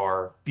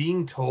star,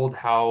 being told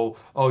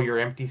you're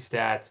empty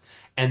stats,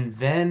 and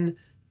then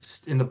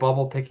in the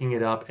bubble picking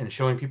it up and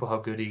showing people how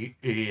good he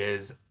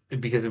is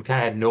because we kind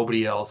of had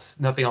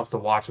nothing else to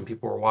watch and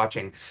people were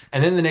watching.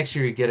 And then the next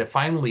year you get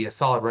finally a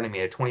solid running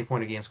mate, a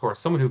 20-point a game scorer,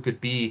 someone who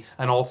could be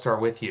an all-star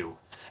with you.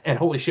 And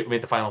holy shit, we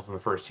made the finals in the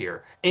first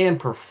year and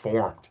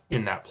performed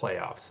in that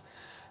playoffs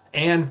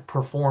and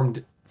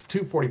performed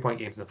 2 40-point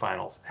games in the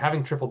finals,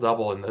 having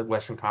triple-double in the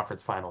Western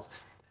Conference finals.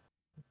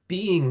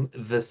 being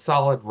the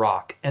solid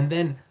rock. And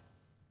then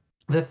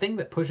the thing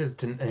that pushes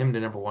him to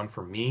number one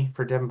for me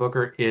for Devin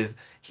Booker is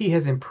he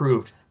has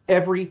improved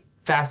every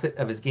facet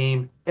of his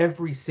game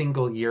every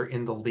single year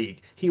in the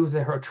league. He was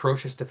an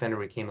atrocious defender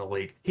when he came to the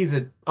league. He's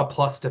a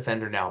plus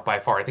defender now by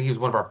far. I think he was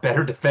one of our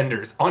better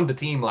defenders on the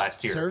team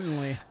last year.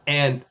 Certainly.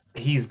 And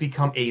he's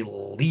become a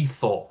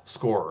lethal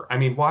scorer. I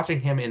mean,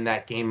 watching him in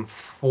that game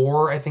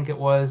 4, I think it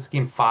was,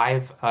 game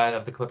 5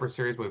 of the Clippers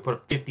series where we put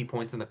up 50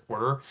 points in the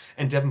quarter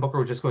and Devin Booker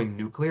was just going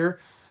nuclear.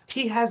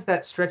 He has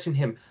that stretch in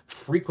him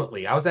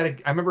frequently. I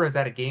remember I was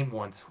at a game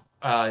once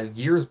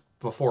years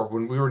before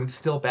when we were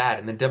still bad,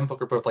 and then Devin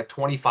Booker put up like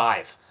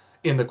 25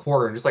 in the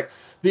quarter, and just like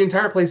the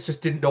entire place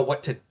just didn't know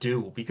what to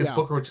do because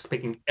Booker was just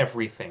making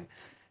everything.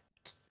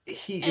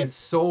 He is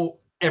so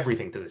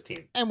everything to this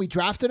team. And we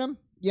drafted him.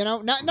 You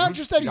know, not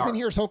just that he's been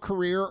here his whole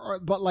career,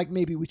 but like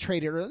maybe we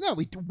traded. No,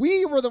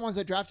 we were the ones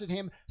that drafted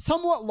him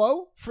somewhat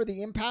low for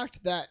the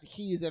impact that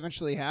he's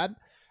eventually had.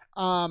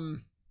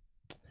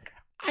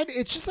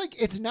 It's just like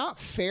it's not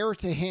fair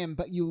to him.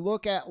 But you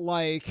look at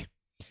like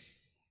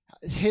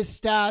his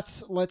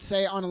stats, let's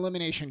say on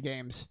elimination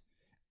games,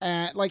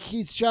 and like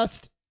he's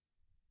just.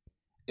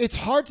 It's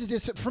hard to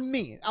from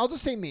me. I'll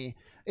just say me.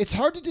 It's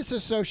hard to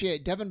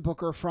disassociate Devin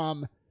Booker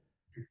from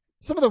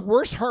some of the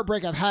worst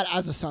heartbreak I've had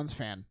as a Suns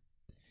fan.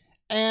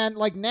 And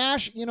like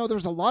Nash, you know,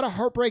 there's a lot of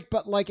heartbreak,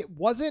 but like it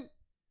wasn't.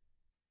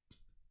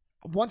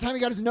 One time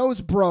he got his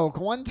nose broke.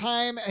 One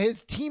time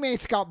his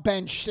teammates got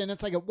benched, and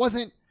it's like it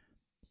wasn't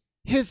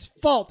his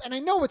fault. And I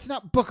know it's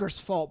not Booker's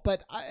fault,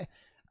 but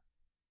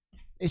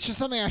it's just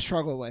something I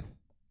struggle with.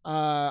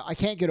 I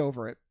can't get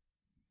over it.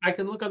 I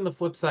can look on the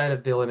flip side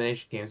of the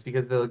elimination games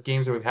because the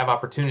games where we have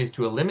opportunities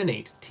to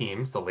eliminate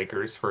teams, the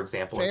Lakers, for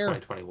example, in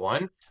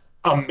 2021.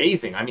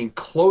 Amazing. I mean,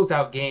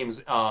 closeout games.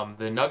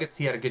 The Nuggets,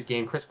 he had a good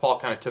game. Chris Paul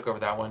kind of took over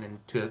that one in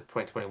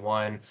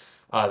 2021.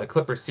 The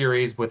Clippers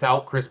series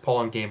without Chris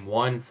Paul in game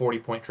 1,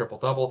 40-point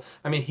triple-double.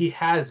 I mean, he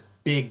has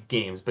big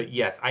games, but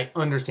yes, I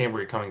understand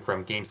where you're coming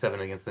from. Game 7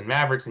 against the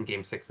Mavericks and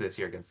game 6 this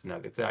year against the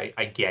Nuggets.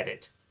 I get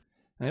it.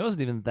 And it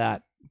wasn't even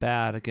that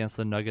bad against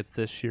the Nuggets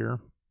this year.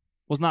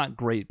 Was not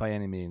great by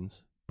any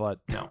means, but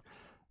no.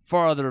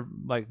 For other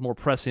like more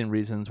pressing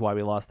reasons why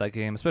we lost that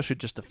game, especially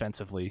just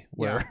defensively,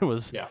 where it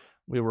was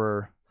we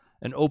were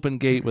an open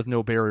gate with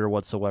no barrier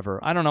whatsoever.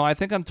 I don't know. I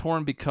think I'm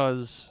torn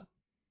because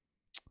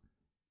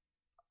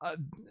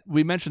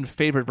we mentioned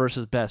favorite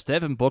versus best.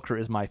 Devin Booker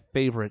is my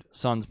favorite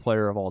Suns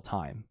player of all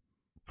time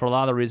for a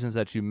lot of the reasons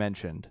that you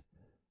mentioned,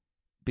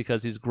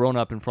 because he's grown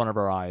up in front of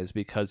our eyes,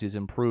 because he's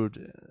improved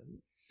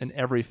in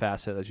every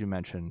facet, as you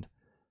mentioned.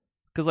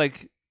 Because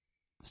like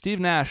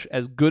Steve Nash,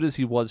 as good as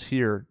he was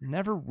here,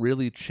 never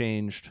really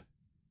changed.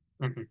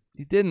 Mm-hmm.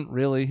 He didn't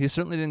really. He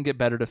certainly didn't get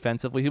better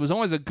defensively. He was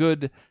always a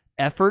good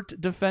effort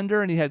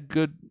defender, and he had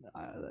good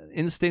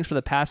instincts for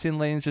the passing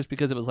lanes just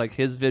because it was like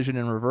his vision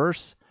in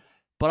reverse.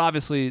 But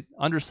obviously,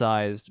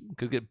 undersized,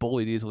 could get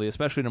bullied easily,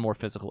 especially in a more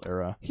physical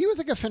era. He was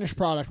like a finished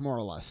product, more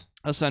or less.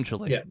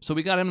 Essentially. Yeah. So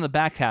we got him in the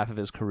back half of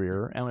his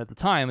career, and at the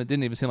time, it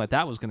didn't even seem like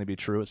that was going to be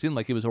true. It seemed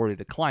like he was already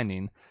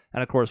declining.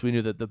 And of course, we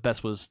knew that the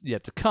best was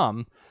yet to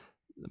come.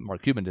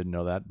 Mark Cuban didn't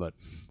know that, but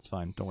it's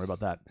fine. Don't worry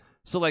about that.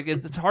 So, like,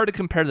 it's hard to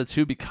compare the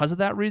two because of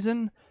that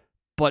reason.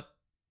 But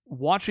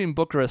watching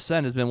Booker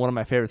ascend has been one of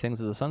my favorite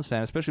things as a Suns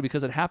fan, especially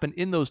because it happened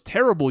in those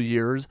terrible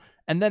years,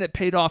 and then it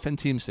paid off in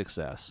team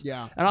success.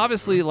 Yeah. And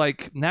obviously,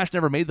 like, Nash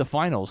never made the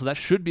finals, so that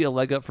should be a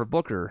leg up for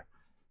Booker.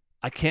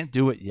 I can't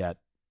do it yet.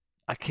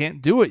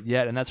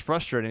 And that's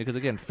frustrating because,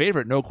 again,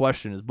 favorite, no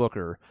question, is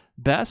Booker.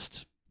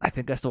 Best, I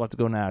think I still have to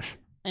go Nash.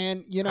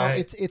 And, you know,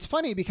 it's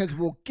funny because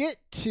we'll get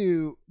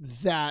to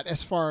that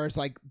as far as,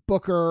 like,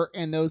 Booker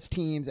and those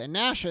teams and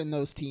Nash and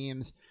those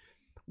teams.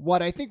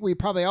 What I think we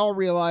probably all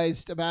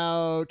realized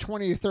about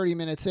 20 to 30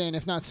 minutes in,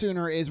 if not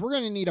sooner, is we're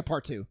going to need a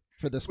part 2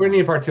 for this one. We're going to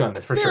need a part 2 on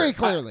this, for sure. Very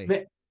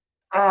clearly.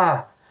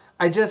 I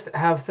just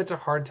have such a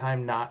hard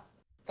time not...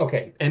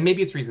 Okay, and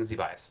maybe it's recency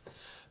bias.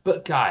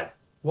 But, God,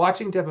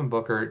 watching Devin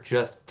Booker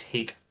just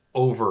take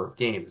over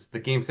games. The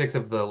game 6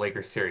 of the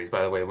Lakers series,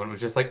 by the way, when it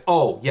was just like,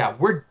 oh, yeah,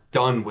 we're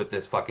done with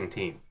this fucking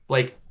team.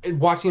 Like,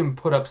 watching him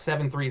put up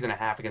 7 threes and a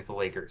half against the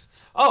Lakers.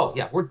 Oh,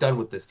 yeah, we're done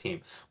with this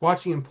team.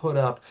 Watching him put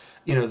up,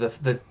 you know, the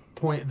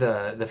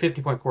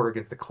 50-point quarter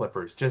against the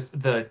Clippers.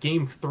 Just the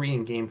game 3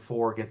 and game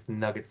 4 against the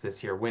Nuggets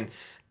this year when,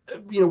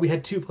 you know, we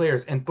had 2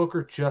 players and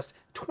Booker just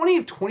 20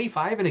 of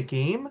 25 in a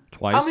game.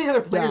 Twice. How many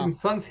other players in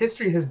Suns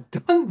history has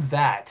done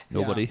that?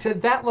 Nobody. To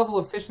that level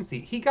of efficiency.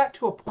 He got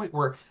to a point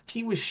where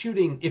he was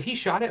shooting. If he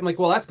shot it, I'm like,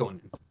 well, that's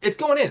going in. It's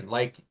going in.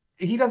 Like,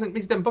 he's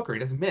Devin Booker. He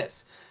doesn't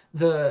miss.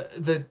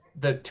 The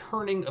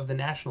turning of the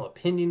national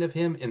opinion of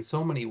him in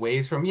so many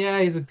ways, from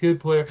he's a good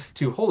player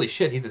to holy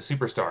shit, he's a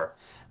superstar.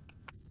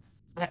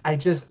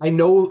 I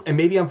know, and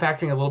maybe I'm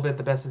factoring a little bit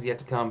the best is yet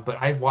to come, but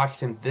I watched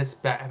him this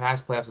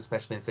past playoffs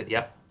especially and said,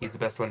 yep, he's the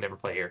best one to ever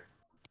play here.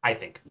 I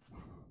think.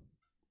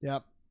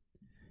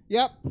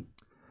 Yep.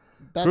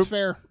 That's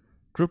fair.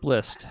 Group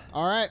list.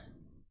 All right.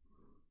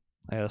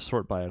 I gotta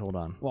sort by it. Hold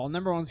on. Well,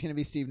 number 1's going to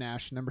be Steve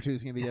Nash. Number 2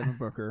 is going to be Devin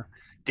Booker.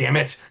 Damn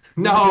it!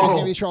 Number 3 is going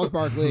to No. be Charles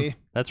Barkley.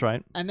 That's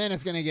right. And then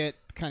it's going to get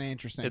kind of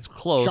interesting. It's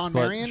close, Shaun but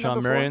Marion, Shaun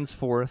number 4? Marion's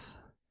 4th.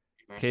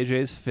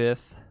 KJ's 5th.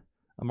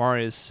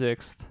 Amari is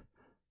 6th.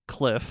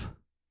 Cliff.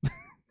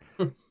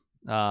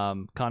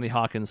 Connie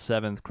Hawkins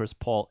 7th. Chris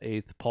Paul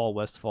 8th. Paul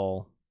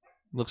Westfall.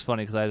 Looks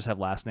funny because I just have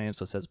last names,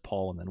 so it says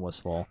Paul and then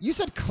Westfall. You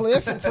said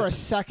Cliff, and for a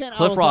second, I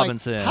Cliff was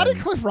Robinson. like, how did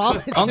Cliff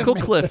Robinson Uncle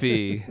make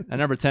Cliffy. And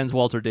number 10 is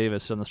Walter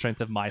Davis on the strength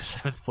of my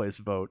 7th place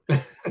vote.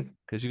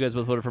 Because you guys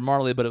both voted for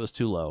Marley, but it was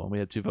too low. And we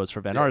had 2 votes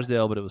for Van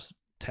Arsdale, but it was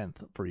 10th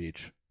for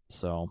each.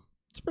 So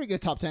It's a pretty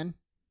good top 10.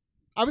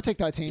 I would take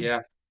that team.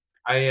 Yeah,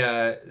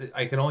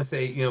 I can only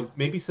say,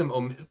 maybe some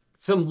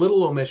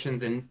little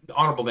omissions and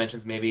honorable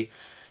mentions. Maybe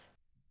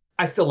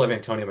I still love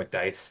Antonio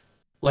McDyess.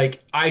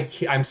 Like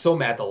I'm so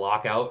mad the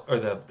lockout or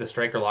the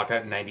striker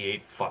lockout in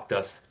 '98 fucked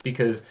us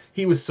because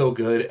he was so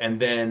good, and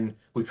then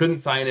we couldn't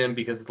sign him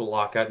because of the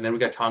lockout, and then we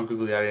got Tom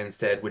Gugliotta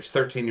instead, which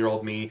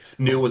 13-year-old me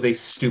knew was a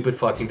stupid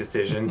fucking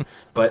decision.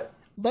 But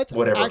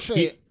whatever.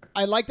 Actually,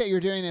 I like that you're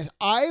doing this.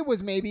 I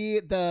was maybe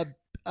the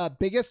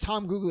biggest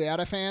Tom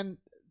Gugliotta fan.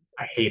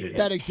 I hated him.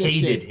 That existed.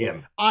 Hated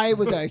him. I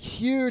was a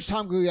huge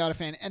Tom Gugliotta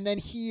fan, and then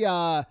he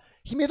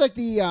made like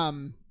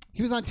the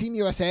he was on Team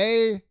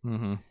USA.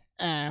 mm-hmm.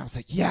 And I was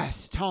like,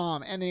 yes,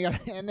 Tom. And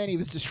then he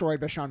was destroyed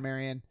by Shaun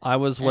Marion. I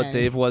was what And-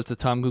 Dave was to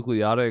Tom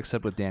Gugliotta,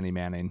 except with Danny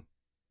Manning.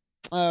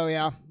 Oh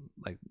yeah.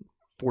 Like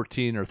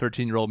 14 or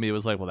 13-year-old me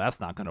was like, well, that's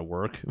not going to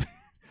work.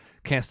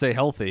 Can't stay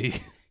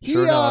healthy. He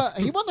Sure enough.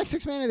 he won like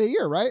 6th Man of the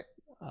Year, right?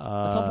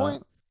 At some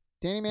point.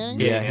 Danny Manning?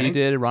 Yeah. Yeah, Danny he Manning?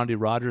 did. Rodney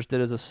Rogers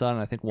did as a son.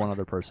 I think one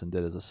other person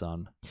did as a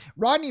son.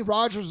 Rodney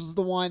Rogers was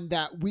the one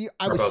that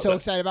I was so Barbosa.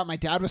 excited about. My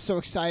dad was so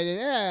excited.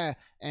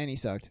 And he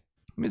sucked.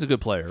 I mean, he's a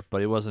good player, but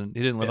he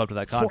didn't live up to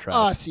that contract. For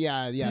us,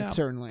 yeah,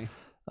 certainly.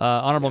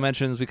 Honorable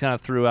mentions, we kind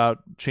of threw out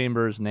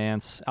Chambers,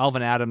 Nance.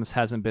 Alvin Adams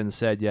hasn't been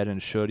said yet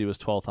and should. He was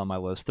 12th on my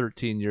list.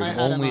 13 years, I had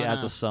him only on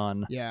as a- a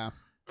son. Yeah.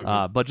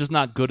 But just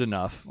not good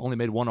enough. Only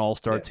made one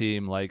All-Star Yeah.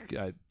 team.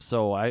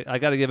 So I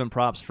got to give him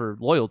props for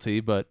loyalty,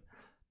 but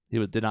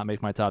he did not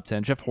make my top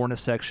 10. Jeff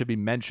Hornacek should be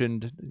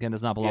mentioned. Again,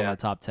 does not belong in my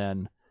top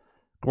 10.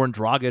 Goran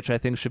Dragic, I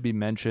think, should be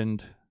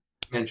mentioned.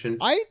 Mentioned.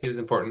 I He was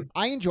important.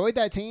 enjoyed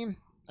that team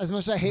as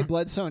much as I hate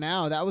Bledsoe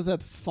now. That was a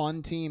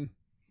fun team.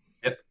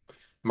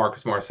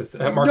 Marcus Morris.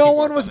 No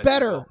one was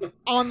better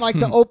on like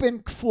the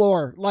open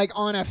floor, like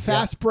on a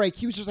fast break.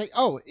 He was just like,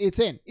 "Oh, it's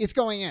in. It's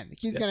going in.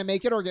 He's gonna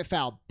make it or get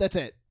fouled. That's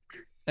it."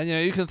 And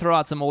you can throw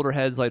out some older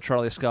heads like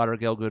Charlie Scott or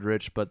Gail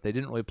Goodrich, but they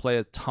didn't really play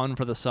a ton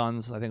for the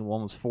Suns. I think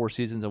one was 4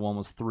 seasons and one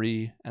was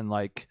 3. And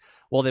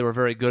while they were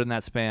very good in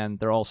that span,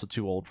 they're also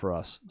too old for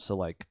us.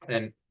 So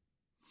And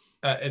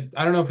I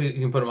don't know if you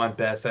can put him on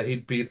best.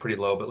 He'd be pretty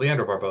low, but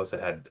Leandro Barbosa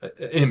had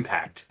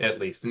impact at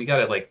least, and you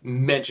got to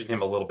mention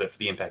him a little bit for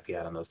the impact he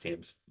had on those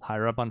teams.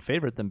 higher up on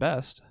favorite than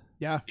best.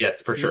 Yeah. Yes,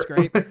 for He sure. was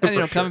great. And For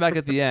coming sure. back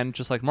at the end,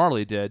 just like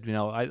Marley did.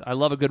 I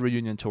love a good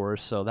reunion tour,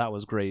 so that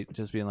was great.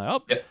 Just being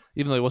like,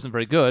 even though he wasn't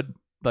very good,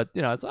 but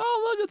it's look,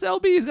 it's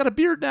LB. He's got a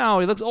beard now.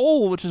 He looks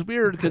old, which is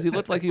weird because he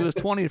looked like he was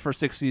 20 for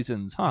 6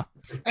 seasons, huh?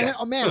 And then,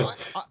 oh man,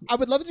 I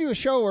would love to do a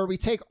show where we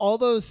take all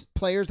those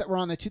players that were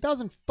on the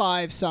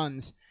 2005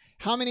 Suns.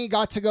 How many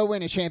got to go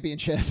win a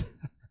championship?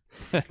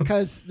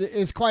 Because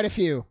there's quite a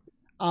few.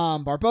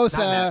 Not Barbosa,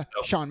 Nash,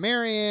 though. Shaun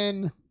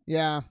Marion.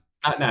 Yeah.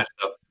 Not Nash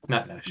though.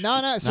 Not Nash.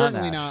 No,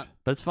 certainly Nash. not.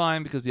 But it's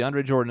fine because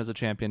DeAndre Jordan is a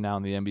champion now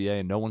in the NBA,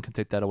 and no one can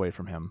take that away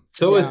from him.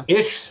 So Yeah.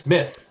 is Ish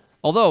Smith.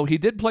 Although he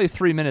did play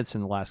 3 minutes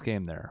in the last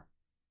game there,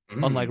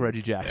 Mm. unlike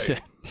Reggie Jackson.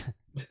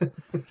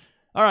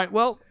 All right,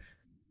 well,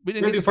 we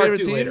didn't We're get to gonna do part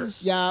favorite 2 later.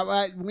 teams.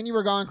 Yeah, when you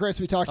were gone, Chris,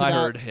 we talked I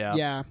about. heard, yeah.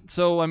 Yeah.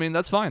 So, I mean,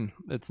 that's fine.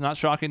 It's not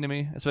shocking to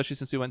me, especially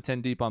since we went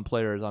 10 deep on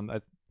players.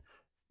 It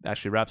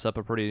actually wraps up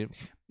a pretty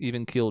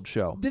even-keeled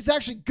show. This is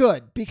actually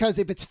good because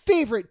if it's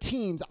favorite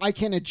teams, I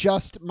can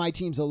adjust my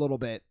teams a little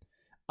bit.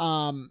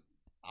 I'm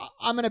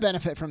going to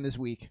benefit from this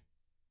week.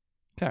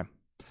 Okay.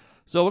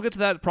 So we'll get to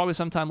that probably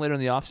sometime later in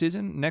the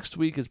offseason. Next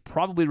week is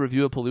probably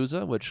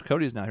Review-A-Palooza, which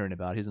Cody's not hearing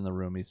about. He's in the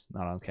room. He's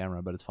not on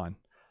camera, but it's fine.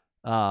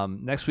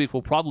 Next week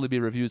will probably be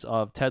reviews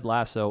of Ted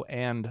Lasso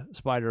and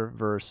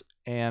Spider-Verse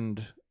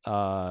and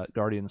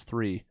Guardians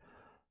 3.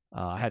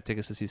 I had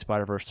tickets to see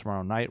Spider-Verse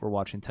tomorrow night. We're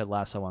watching Ted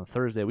Lasso on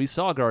Thursday. We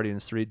saw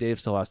Guardians 3. Dave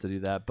still has to do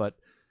that, but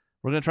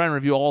we're going to try and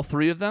review all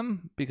 3 of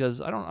them because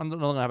I'm not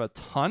going to have a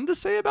ton to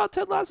say about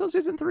Ted Lasso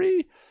Season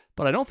 3,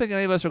 but I don't think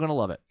any of us are going to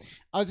love it.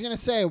 I was going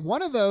to say,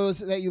 one of those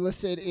that you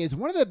listed is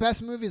one of the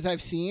best movies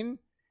I've seen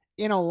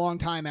in a long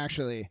time,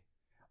 actually.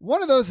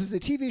 One of those is a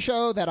TV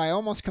show that I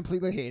almost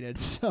completely hated.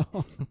 So,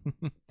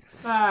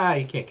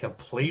 You can't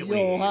completely.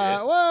 hate it.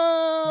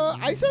 well,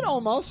 I said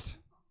almost.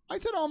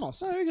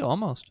 There you go,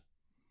 almost.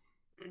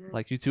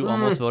 Like you two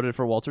almost voted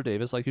for Walter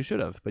Davis like you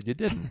should have, but you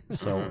didn't.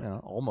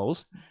 So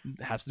almost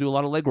has to do a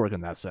lot of legwork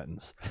in that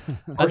sentence.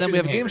 And then we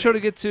have a game show to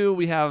get to.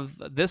 We have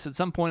this at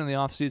some point in the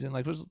off season.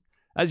 There's,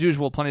 as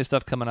usual, plenty of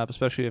stuff coming up,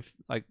 especially if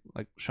like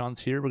Shaun's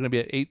here. We're going to be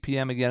at 8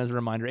 p.m. again as a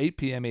reminder, 8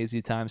 p.m. AZ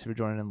times if you're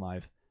joining in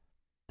live.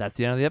 That's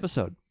the end of the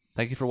episode.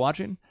 Thank you for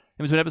watching.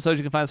 In between episodes,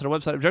 you can find us on our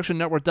website,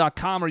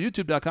 rejectionnetwork.com or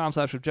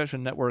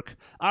youtube.com/rejectionnetwork.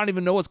 I don't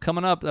even know what's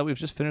coming up. That we've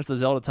just finished the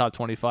Zelda Top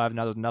 25.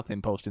 Now there's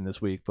nothing posting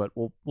this week, but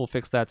we'll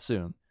fix that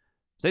soon.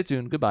 Stay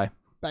tuned. Goodbye.